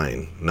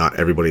fine. Not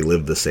everybody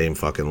lived the same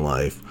fucking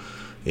life.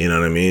 You know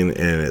what I mean?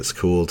 And it's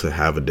cool to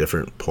have a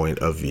different point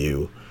of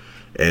view.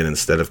 And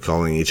instead of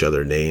calling each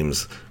other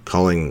names,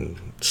 calling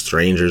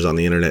strangers on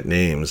the internet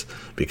names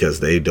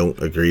because they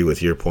don't agree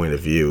with your point of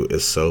view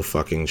is so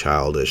fucking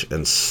childish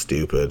and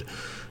stupid,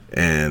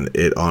 and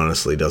it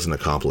honestly doesn't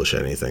accomplish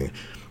anything.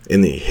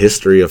 In the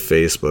history of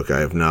Facebook,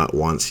 I have not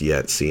once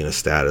yet seen a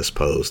status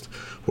post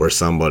where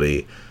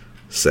somebody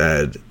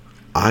said,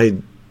 I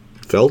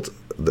felt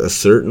a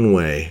certain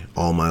way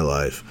all my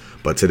life,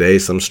 but today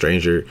some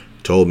stranger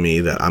told me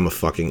that I'm a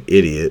fucking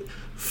idiot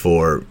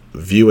for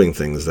viewing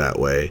things that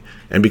way,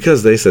 and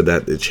because they said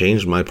that, it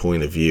changed my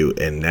point of view,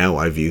 and now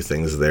I view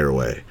things their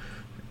way.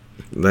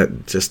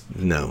 That's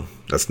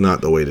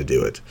not the way to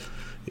do it.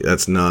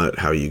 That's not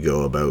how you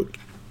go about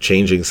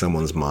changing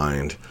someone's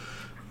mind,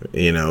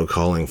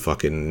 calling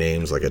fucking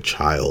names like a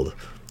child.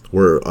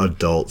 We're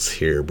adults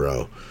here,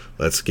 bro.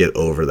 Let's get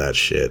over that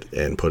shit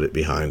and put it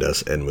behind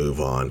us and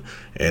move on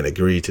and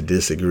agree to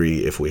disagree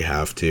if we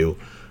have to.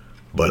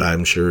 But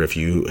I'm sure if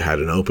you had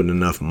an open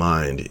enough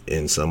mind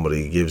and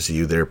somebody gives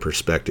you their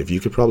perspective, you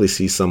could probably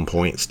see some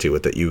points to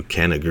it that you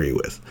can agree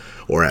with,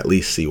 or at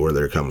least see where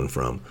they're coming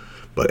from.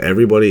 But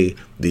everybody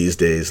these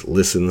days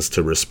listens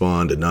to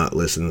respond and not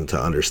listen to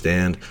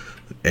understand.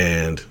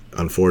 And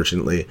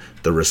unfortunately,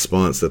 the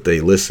response that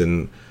they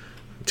listen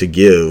to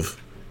give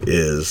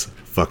is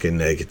fucking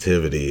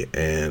negativity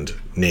and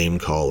name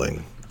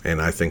calling.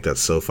 And I think that's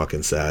so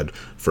fucking sad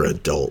for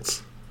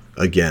adults.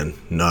 Again,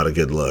 not a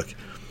good look.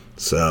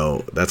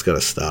 So that's got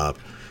to stop.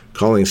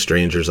 Calling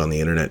strangers on the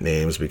internet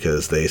names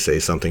because they say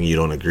something you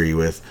don't agree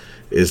with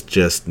is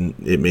just,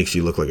 it makes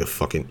you look like a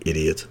fucking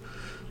idiot.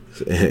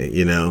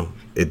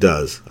 It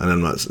does. And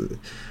I'm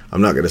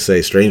not going to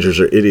say strangers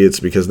are idiots,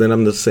 because then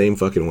I'm the same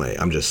fucking way.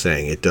 I'm just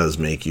saying it does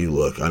make you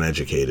look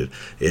uneducated.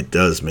 It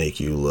does make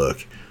you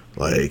look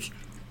like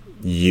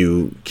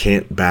you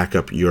can't back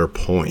up your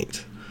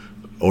point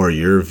or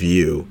your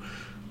view,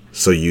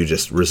 so you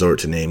just resort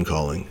to name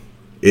calling.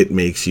 it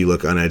makes you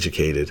look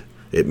uneducated.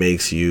 It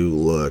makes you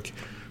look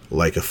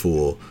like a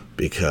fool,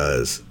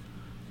 because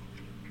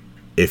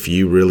if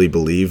you really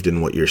believed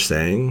in what you're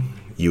saying,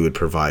 you would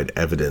provide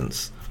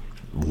evidence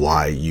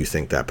why you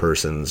think that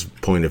person's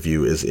point of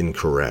view is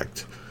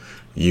incorrect.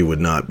 You would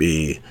not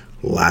be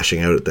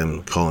lashing out at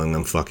them, calling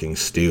them fucking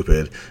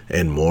stupid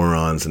and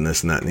morons and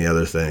this and that and the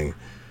other thing,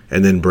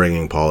 and then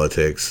bringing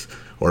politics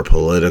or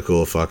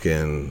political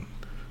fucking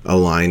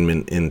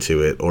alignment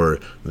into it, or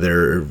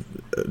their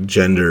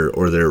gender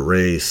or their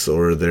race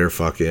or their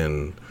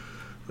fucking,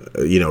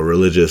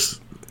 religious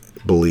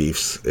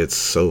beliefs. It's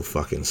so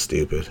fucking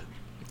stupid.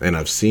 And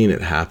I've seen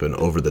it happen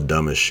over the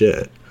dumbest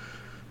shit.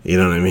 You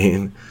know what I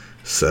mean?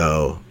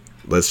 So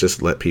let's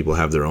just let people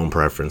have their own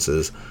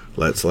preferences.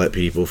 Let's let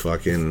people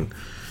fucking,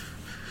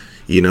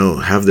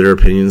 have their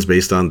opinions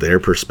based on their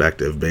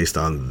perspective, based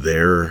on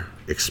their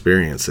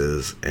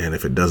experiences. And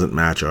if it doesn't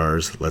match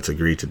ours, let's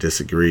agree to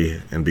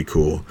disagree and be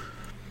cool.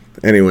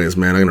 Anyways,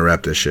 man, I'm gonna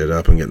wrap this shit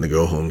up and get in the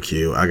go home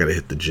queue. I gotta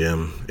hit the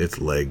gym. It's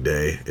leg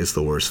day. It's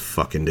the worst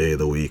fucking day of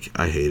the week.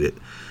 I hate it.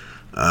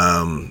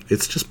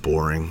 It's just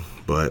boring,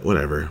 but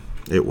whatever.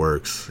 It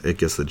works. It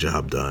gets the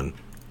job done.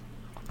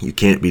 You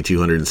can't be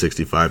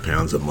 265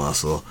 pounds of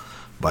muscle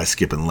by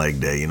skipping leg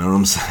day, you know what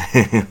I'm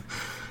saying?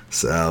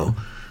 So,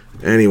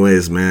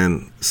 anyways,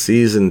 man,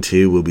 season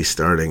 2 will be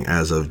starting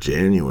as of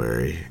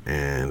January,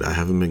 and I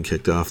haven't been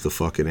kicked off the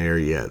fucking air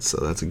yet, so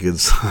that's a good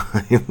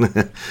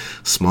sign.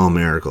 Small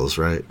miracles,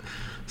 right?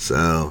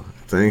 So,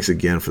 thanks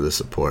again for the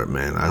support,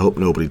 man. I hope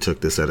nobody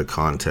took this out of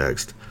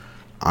context.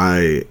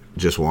 I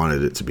just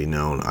wanted it to be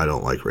known I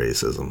don't like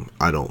racism.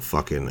 I don't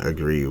fucking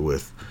agree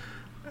with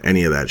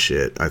any of that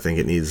shit. I think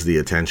it needs the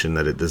attention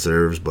that it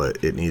deserves,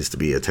 but it needs to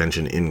be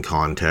attention in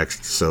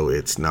context so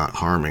it's not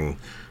harming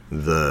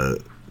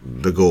the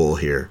goal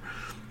here.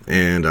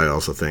 And I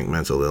also think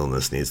mental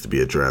illness needs to be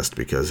addressed,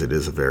 because it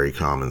is a very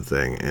common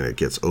thing and it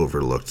gets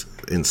overlooked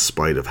in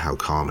spite of how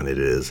common it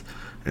is,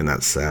 and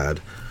that's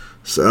sad.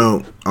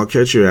 So I'll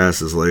catch your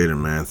asses later,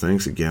 man.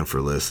 Thanks again for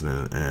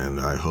listening,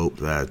 and I hope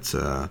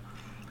that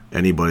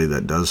anybody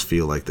that does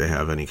feel like they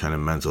have any kind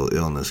of mental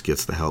illness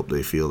gets the help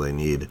they feel they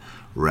need,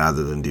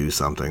 rather than do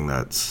something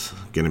that's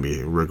going to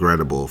be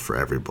regrettable for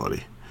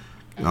everybody.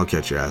 I'll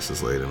catch your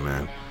asses later,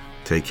 man.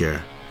 Take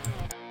care.